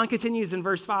 John continues in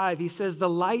verse 5. He says, the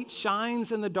light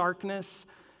shines in the darkness,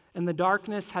 and the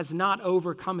darkness has not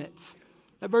overcome it.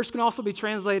 That verse can also be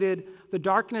translated, the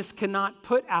darkness cannot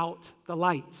put out the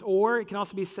light. Or it can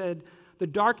also be said, the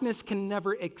darkness can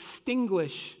never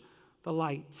extinguish the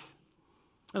light.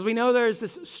 As we know, there's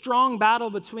this strong battle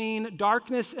between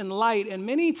darkness and light. And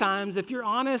many times, if you're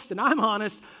honest, and I'm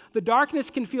honest, the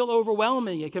darkness can feel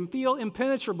overwhelming. It can feel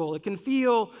impenetrable. It can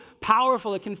feel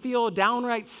powerful. It can feel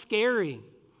downright scary.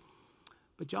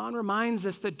 But John reminds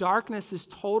us that darkness is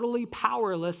totally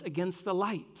powerless against the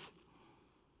light.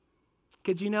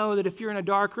 Kids, you know that if you're in a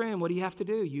dark room, what do you have to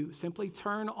do? You simply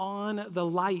turn on the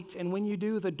light. And when you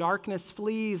do, the darkness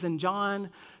flees. And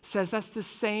John says that's the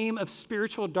same of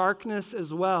spiritual darkness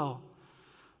as well.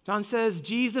 John says,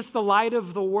 Jesus, the light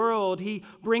of the world, he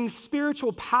brings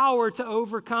spiritual power to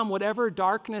overcome whatever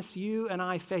darkness you and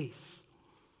I face.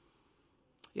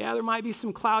 Yeah, there might be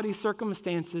some cloudy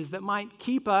circumstances that might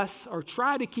keep us or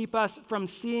try to keep us from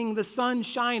seeing the sun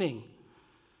shining.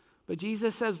 But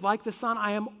Jesus says, like the sun,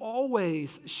 I am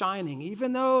always shining.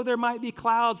 Even though there might be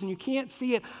clouds and you can't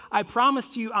see it, I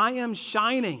promise you, I am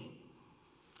shining.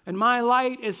 And my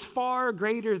light is far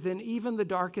greater than even the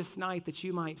darkest night that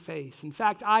you might face. In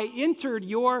fact, I entered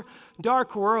your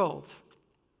dark world.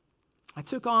 I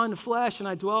took on flesh and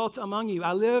I dwelt among you.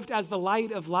 I lived as the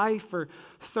light of life for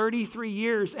 33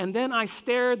 years. And then I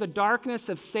stared the darkness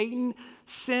of Satan,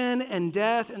 sin, and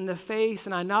death in the face.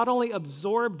 And I not only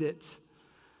absorbed it,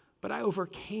 but I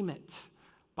overcame it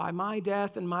by my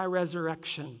death and my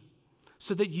resurrection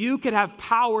so that you could have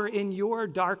power in your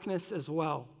darkness as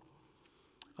well.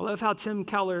 I love how Tim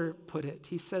Keller put it.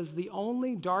 He says, the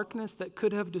only darkness that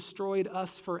could have destroyed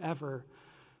us forever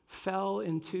fell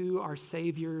into our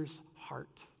Savior's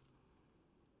heart.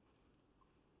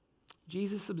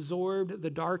 Jesus absorbed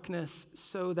the darkness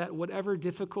so that whatever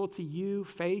difficulty you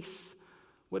face,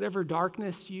 whatever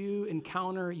darkness you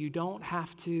encounter, you don't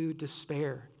have to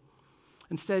despair.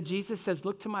 Instead, Jesus says,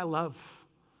 look to my love,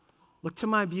 look to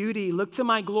my beauty, look to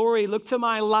my glory, look to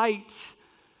my light.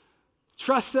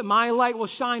 Trust that my light will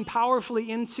shine powerfully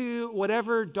into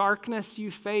whatever darkness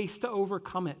you face to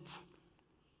overcome it.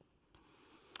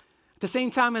 At the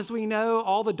same time, as we know,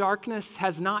 all the darkness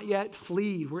has not yet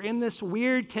fled. We're in this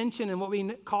weird tension in what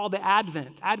we call the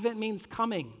Advent. Advent means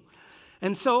coming.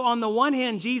 And so on the one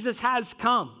hand, Jesus has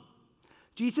come.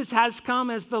 Jesus has come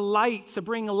as the light to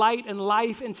bring light and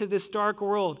life into this dark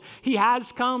world. He has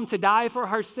come to die for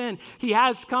our sin. He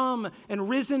has come and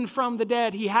risen from the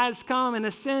dead. He has come and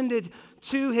ascended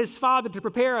to his Father to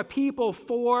prepare a people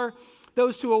for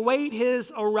those who await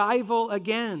his arrival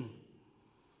again.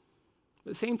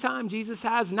 At the same time, Jesus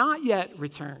has not yet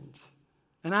returned.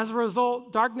 And as a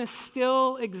result, darkness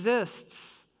still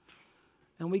exists.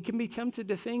 And we can be tempted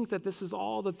to think that this is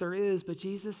all that there is, but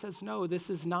Jesus says, no, this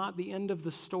is not the end of the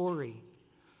story.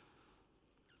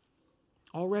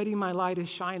 Already my light is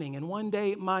shining, and one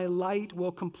day my light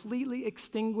will completely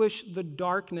extinguish the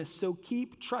darkness. So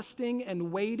keep trusting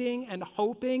and waiting and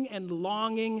hoping and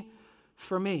longing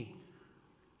for me.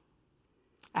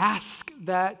 Ask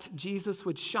that Jesus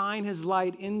would shine his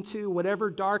light into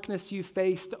whatever darkness you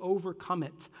face to overcome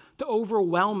it, to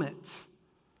overwhelm it.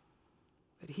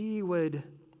 That he would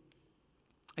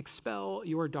expel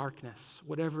your darkness,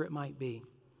 whatever it might be.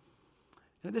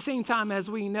 And at the same time, as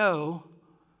we know,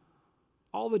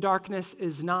 all the darkness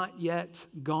is not yet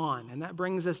gone. And that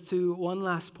brings us to one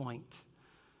last point.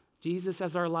 Jesus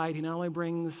as our light, he not only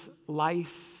brings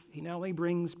life, he not only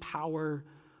brings power,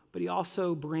 but he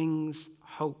also brings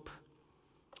hope.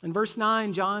 In verse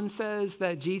 9, John says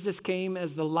that Jesus came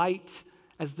as the light,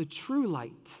 as the true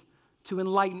light, to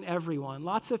enlighten everyone.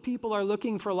 Lots of people are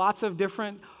looking for lots of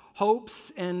different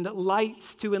hopes and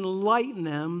lights to enlighten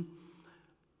them.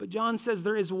 But John says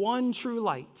there is one true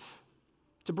light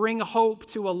to bring hope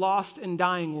to a lost and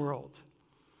dying world.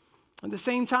 At the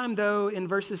same time, though, in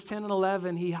verses 10 and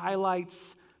 11, he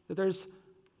highlights that there's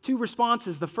two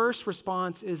responses. The first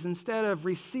response is instead of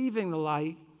receiving the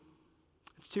light,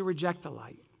 it's to reject the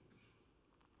light.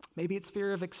 Maybe it's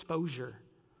fear of exposure.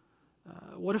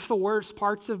 What if the worst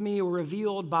parts of me were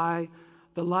revealed by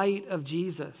the light of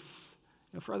Jesus?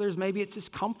 For others, maybe it's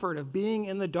just comfort of being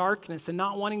in the darkness and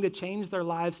not wanting to change their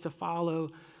lives to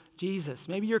follow Jesus.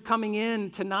 Maybe you're coming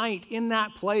in tonight in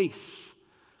that place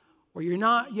where you're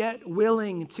not yet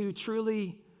willing to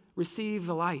truly receive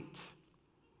the light.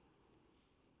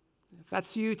 If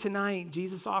that's you tonight,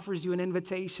 Jesus offers you an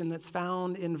invitation that's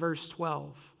found in verse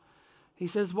 12. He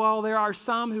says, well, there are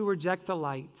some who reject the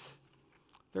light.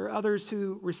 There are others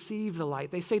who receive the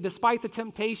light. They say, despite the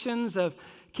temptations of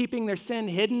keeping their sin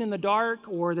hidden in the dark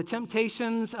or the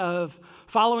temptations of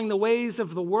following the ways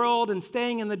of the world and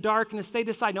staying in the darkness, they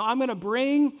decide, no, I'm going to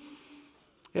bring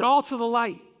it all to the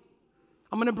light.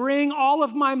 I'm going to bring all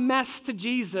of my mess to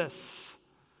Jesus.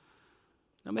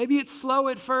 Now, maybe it's slow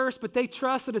at first, but they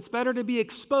trust that it's better to be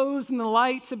exposed in the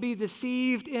light to be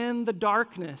deceived in the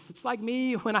darkness. It's like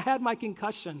me when I had my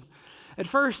concussion. At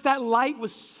first, that light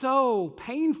was so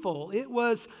painful. It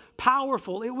was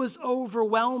powerful. It was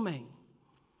overwhelming.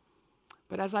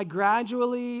 But as I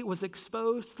gradually was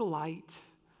exposed to the light,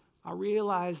 I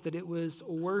realized that it was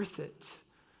worth it.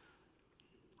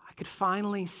 I could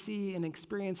finally see and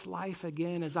experience life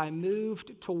again as I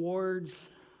moved towards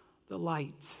the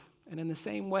light. And in the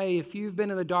same way, if you've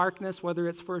been in the darkness, whether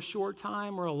it's for a short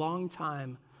time or a long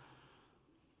time,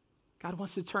 God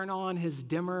wants to turn on his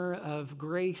dimmer of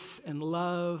grace and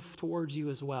love towards you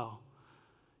as well.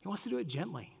 He wants to do it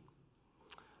gently,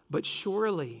 but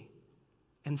surely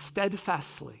and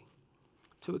steadfastly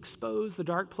to expose the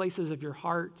dark places of your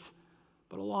heart,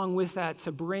 but along with that,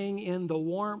 to bring in the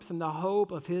warmth and the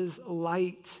hope of his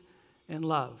light and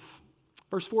love.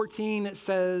 Verse 14, it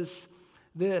says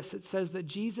this. It says that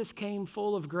Jesus came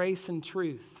full of grace and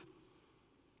truth.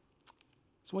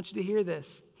 So I want you to hear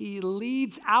this. He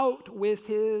leads out with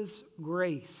his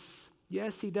grace.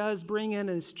 Yes, he does bring in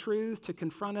his truth to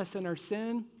confront us in our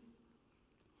sin,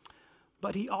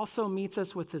 but he also meets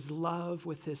us with his love,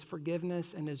 with his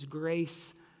forgiveness and his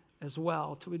grace as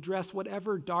well, to address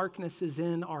whatever darkness is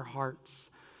in our hearts.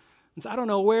 And so I don't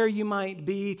know where you might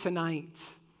be tonight,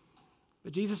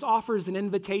 but Jesus offers an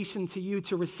invitation to you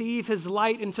to receive his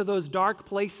light into those dark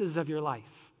places of your life.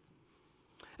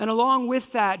 And along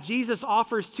with that, Jesus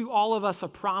offers to all of us a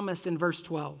promise in verse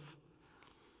 12.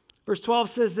 Verse 12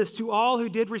 says this, to all who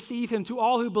did receive him, to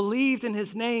all who believed in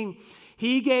his name,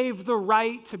 he gave the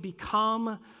right to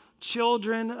become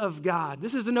children of God.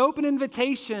 This is an open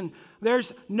invitation.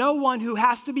 There's no one who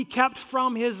has to be kept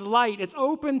from his light. It's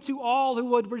open to all who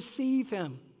would receive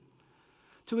him,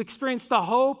 to experience the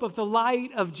hope of the light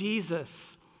of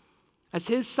Jesus. As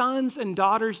his sons and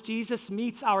daughters, Jesus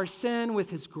meets our sin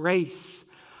with his grace,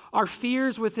 our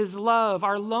fears with his love,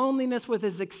 our loneliness with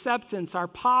his acceptance, our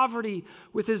poverty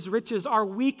with his riches, our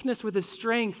weakness with his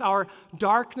strength, our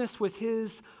darkness with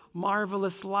his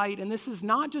marvelous light. And this is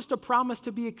not just a promise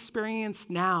to be experienced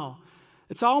now.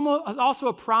 It's also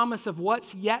a promise of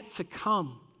what's yet to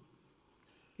come.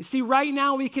 You see, right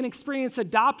now we can experience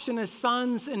adoption as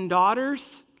sons and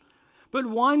daughters, but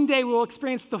one day we'll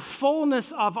experience the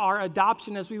fullness of our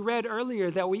adoption, as we read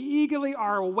earlier, that we eagerly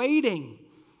are awaiting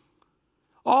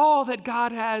all that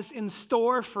God has in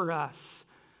store for us.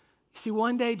 See,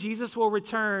 one day Jesus will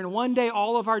return. One day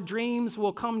all of our dreams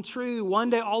will come true. One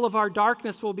day all of our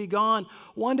darkness will be gone.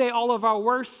 One day all of our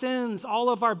worst sins, all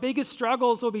of our biggest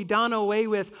struggles will be done away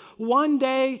with. One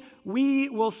day we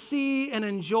will see and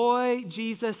enjoy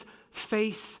Jesus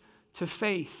face to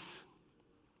face,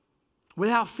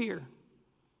 without fear,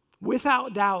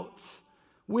 without doubt,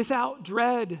 without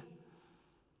dread,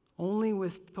 only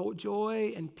with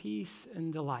joy and peace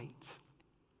and delight.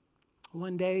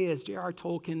 One day, as J.R.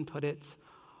 Tolkien put it,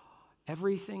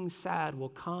 everything sad will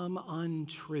come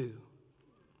untrue.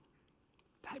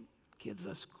 That gives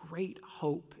us great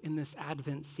hope in this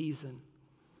Advent season.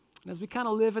 And as we kind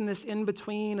of live in this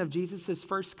in-between of Jesus'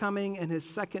 first coming and his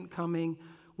second coming,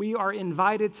 we are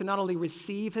invited to not only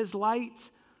receive his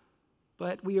light,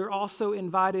 but we are also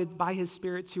invited by his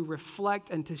Spirit to reflect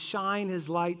and to shine his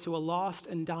light to a lost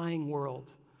and dying world.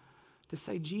 To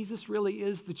say Jesus really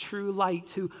is the true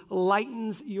light who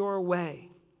lightens your way.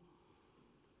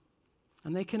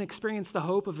 And they can experience the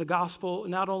hope of the gospel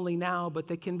not only now, but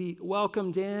they can be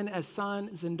welcomed in as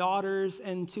sons and daughters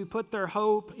and to put their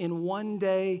hope in one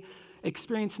day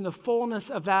experiencing the fullness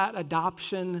of that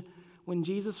adoption when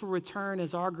Jesus will return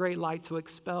as our great light to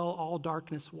expel all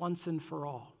darkness once and for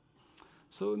all.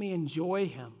 So that we may enjoy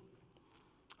him,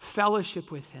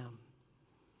 fellowship with him,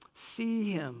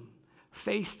 see him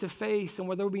face to face, and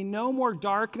where there will be no more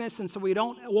darkness, and so we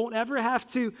won't ever have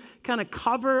to kind of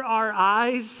cover our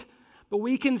eyes, but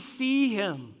we can see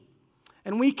him,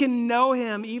 and we can know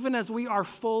him even as we are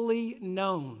fully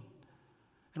known.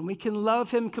 And we can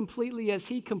love him completely as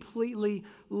he completely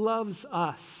loves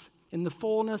us in the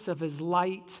fullness of his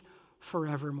light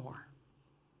forevermore.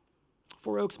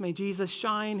 For Oaks, may Jesus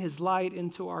shine his light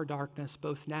into our darkness,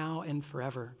 both now and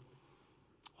forever.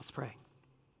 Let's pray.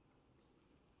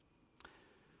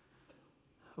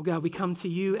 Oh God, we come to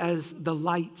you as the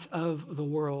light of the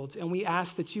world, and we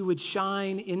ask that you would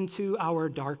shine into our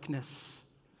darkness.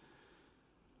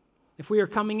 If we are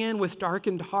coming in with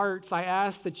darkened hearts, I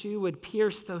ask that you would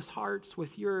pierce those hearts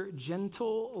with your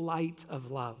gentle light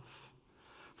of love.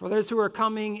 For those who are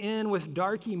coming in with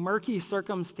darky, murky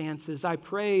circumstances, I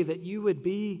pray that you would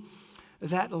be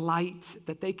that light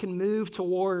that they can move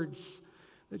towards,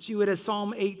 that you would, as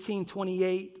Psalm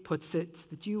 18:28 puts it,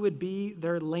 that you would be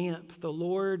their lamp, the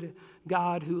Lord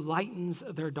God who lightens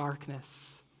their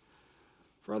darkness.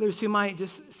 For others who might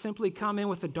just simply come in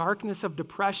with the darkness of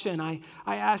depression, I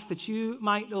ask that you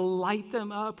might light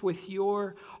them up with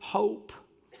your hope,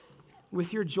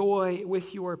 with your joy,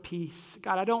 with your peace.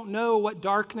 God, I don't know what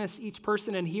darkness each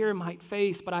person in here might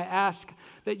face, but I ask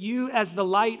that you, as the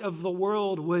light of the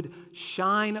world, would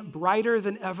shine brighter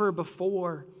than ever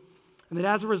before, and that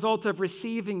as a result of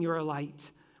receiving your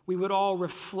light, we would all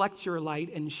reflect your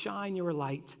light and shine your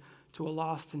light to a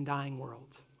lost and dying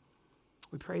world.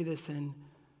 We pray this in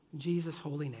Jesus'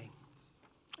 holy name.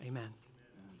 Amen.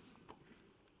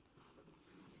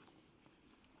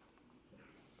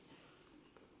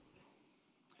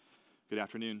 Good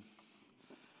afternoon.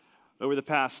 Over the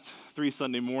past 3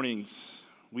 Sunday mornings,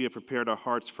 we have prepared our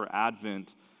hearts for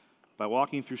Advent by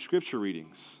walking through scripture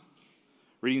readings.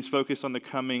 Readings focused on the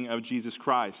coming of Jesus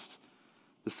Christ,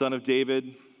 the Son of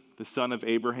David, the Son of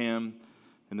Abraham,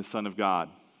 and the Son of God.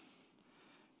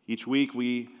 Each week,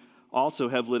 we also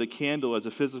have lit a candle as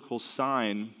a physical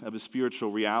sign of a spiritual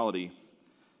reality,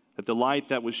 that the light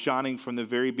that was shining from the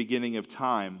very beginning of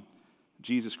time,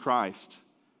 Jesus Christ,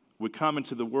 would come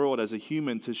into the world as a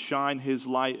human to shine his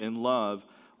light and love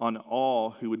on all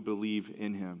who would believe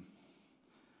in him.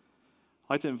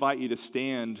 I'd like to invite you to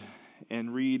stand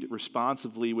and read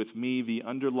responsively with me the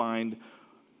underlined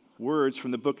words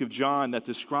from the book of John that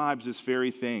describes this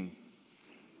very thing.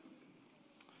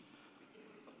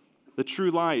 The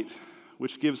true light,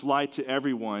 which gives light to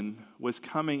everyone, was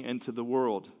coming into the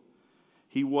world.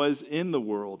 He was in the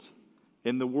world,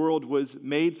 and the world was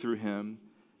made through him,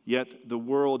 yet the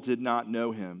world did not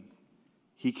know him.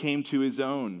 He came to his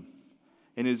own,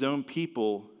 and his own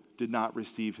people did not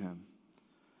receive him.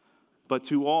 But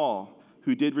to all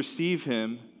who did receive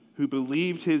him, who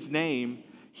believed his name,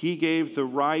 he gave the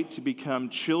right to become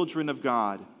children of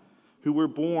God, who were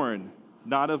born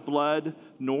not of blood,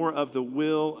 nor of the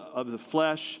will of the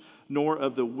flesh, nor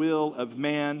of the will of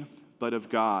man, but of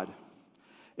God.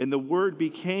 And the Word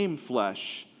became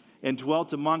flesh and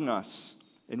dwelt among us,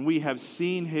 and we have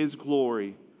seen his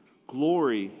glory,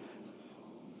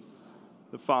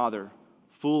 the Father,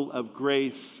 full of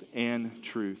grace and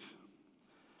truth.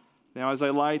 Now, as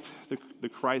I light the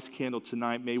Christ candle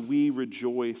tonight, may we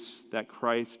rejoice that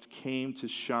Christ came to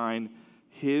shine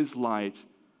his light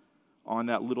on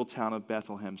that little town of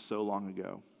Bethlehem so long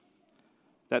ago.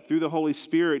 That through the Holy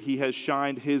Spirit, he has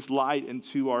shined his light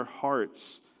into our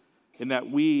hearts, and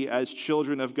that we, as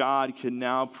children of God, can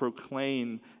now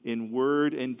proclaim in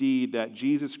word and deed that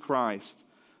Jesus Christ,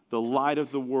 the light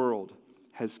of the world,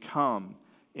 has come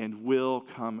and will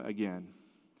come again.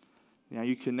 Now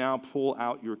you can now pull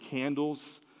out your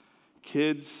candles.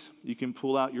 Kids, you can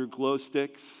pull out your glow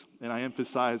sticks, and I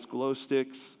emphasize glow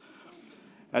sticks,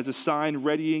 as a sign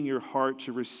readying your heart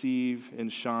to receive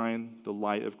and shine the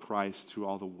light of Christ to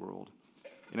all the world.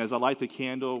 And as I light the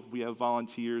candle, we have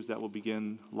volunteers that will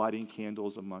begin lighting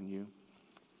candles among you.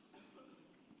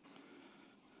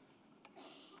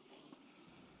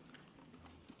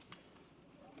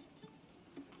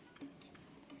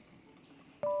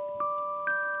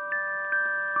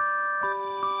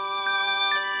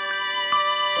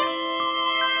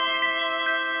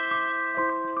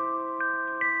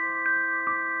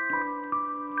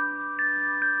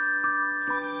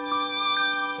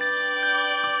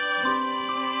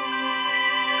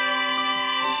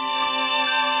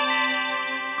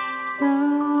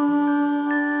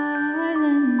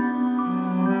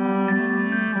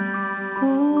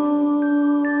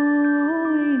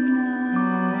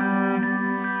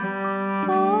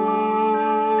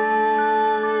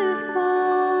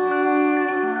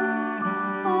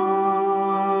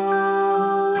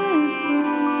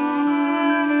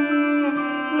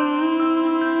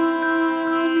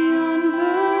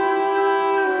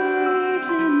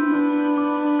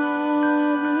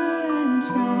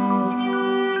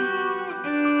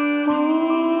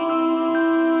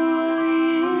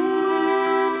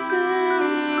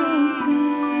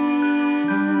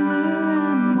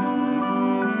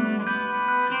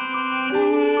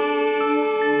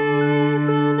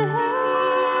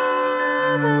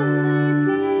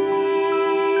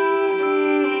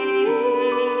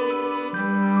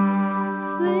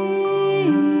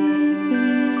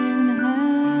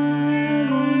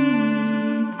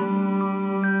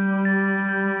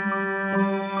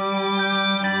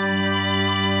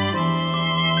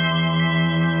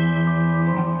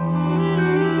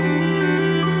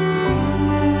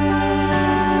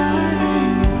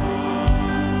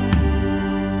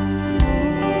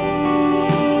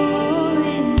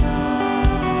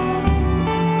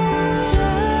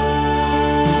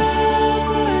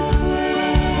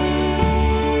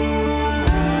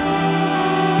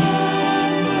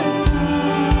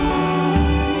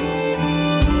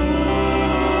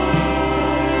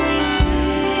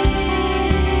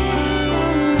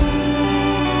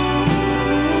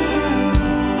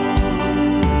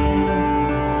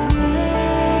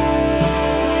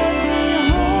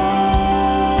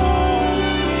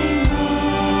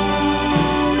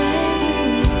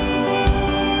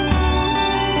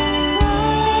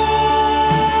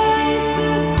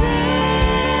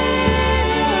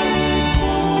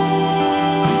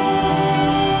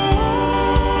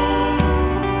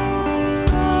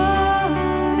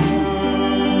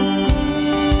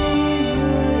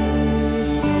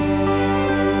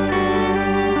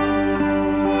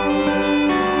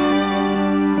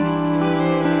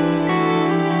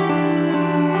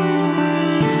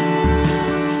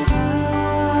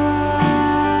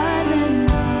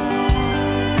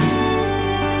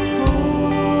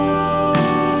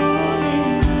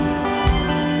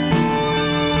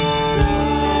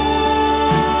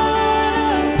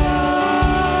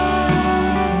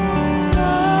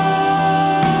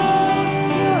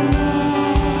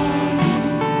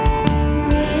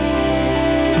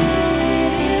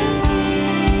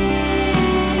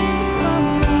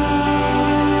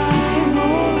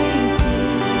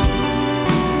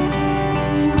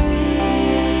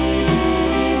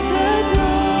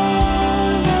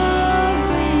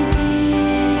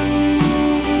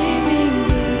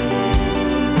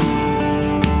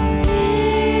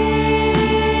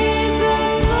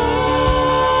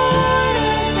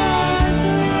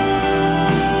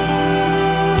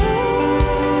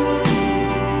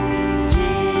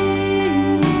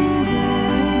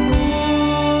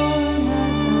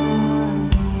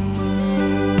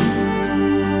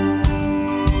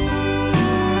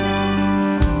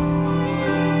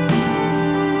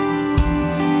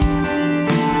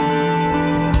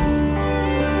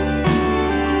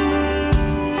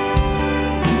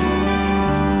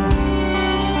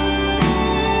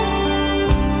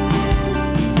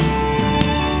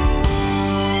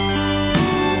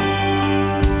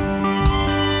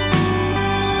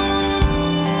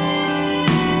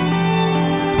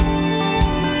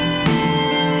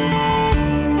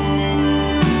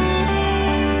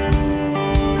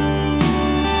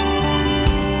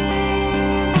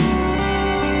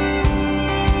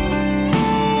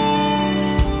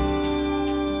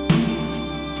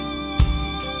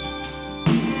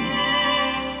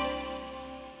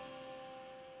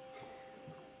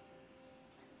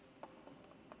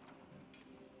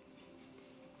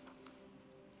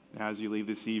 as you leave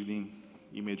this evening,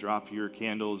 you may drop your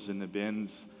candles in the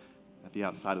bins at the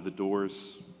outside of the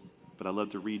doors. But I'd love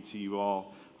to read to you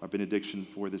all our benediction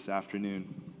for this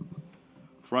afternoon.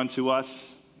 For unto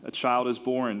us a child is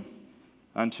born,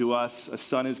 unto us a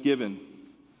son is given.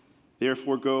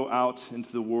 Therefore go out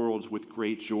into the world with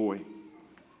great joy.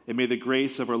 And may the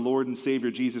grace of our Lord and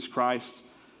Savior Jesus Christ,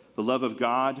 the love of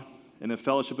God, and the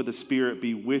fellowship of the Spirit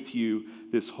be with you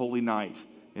this holy night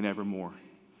and evermore.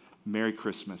 Merry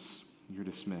Christmas. You're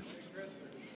dismissed.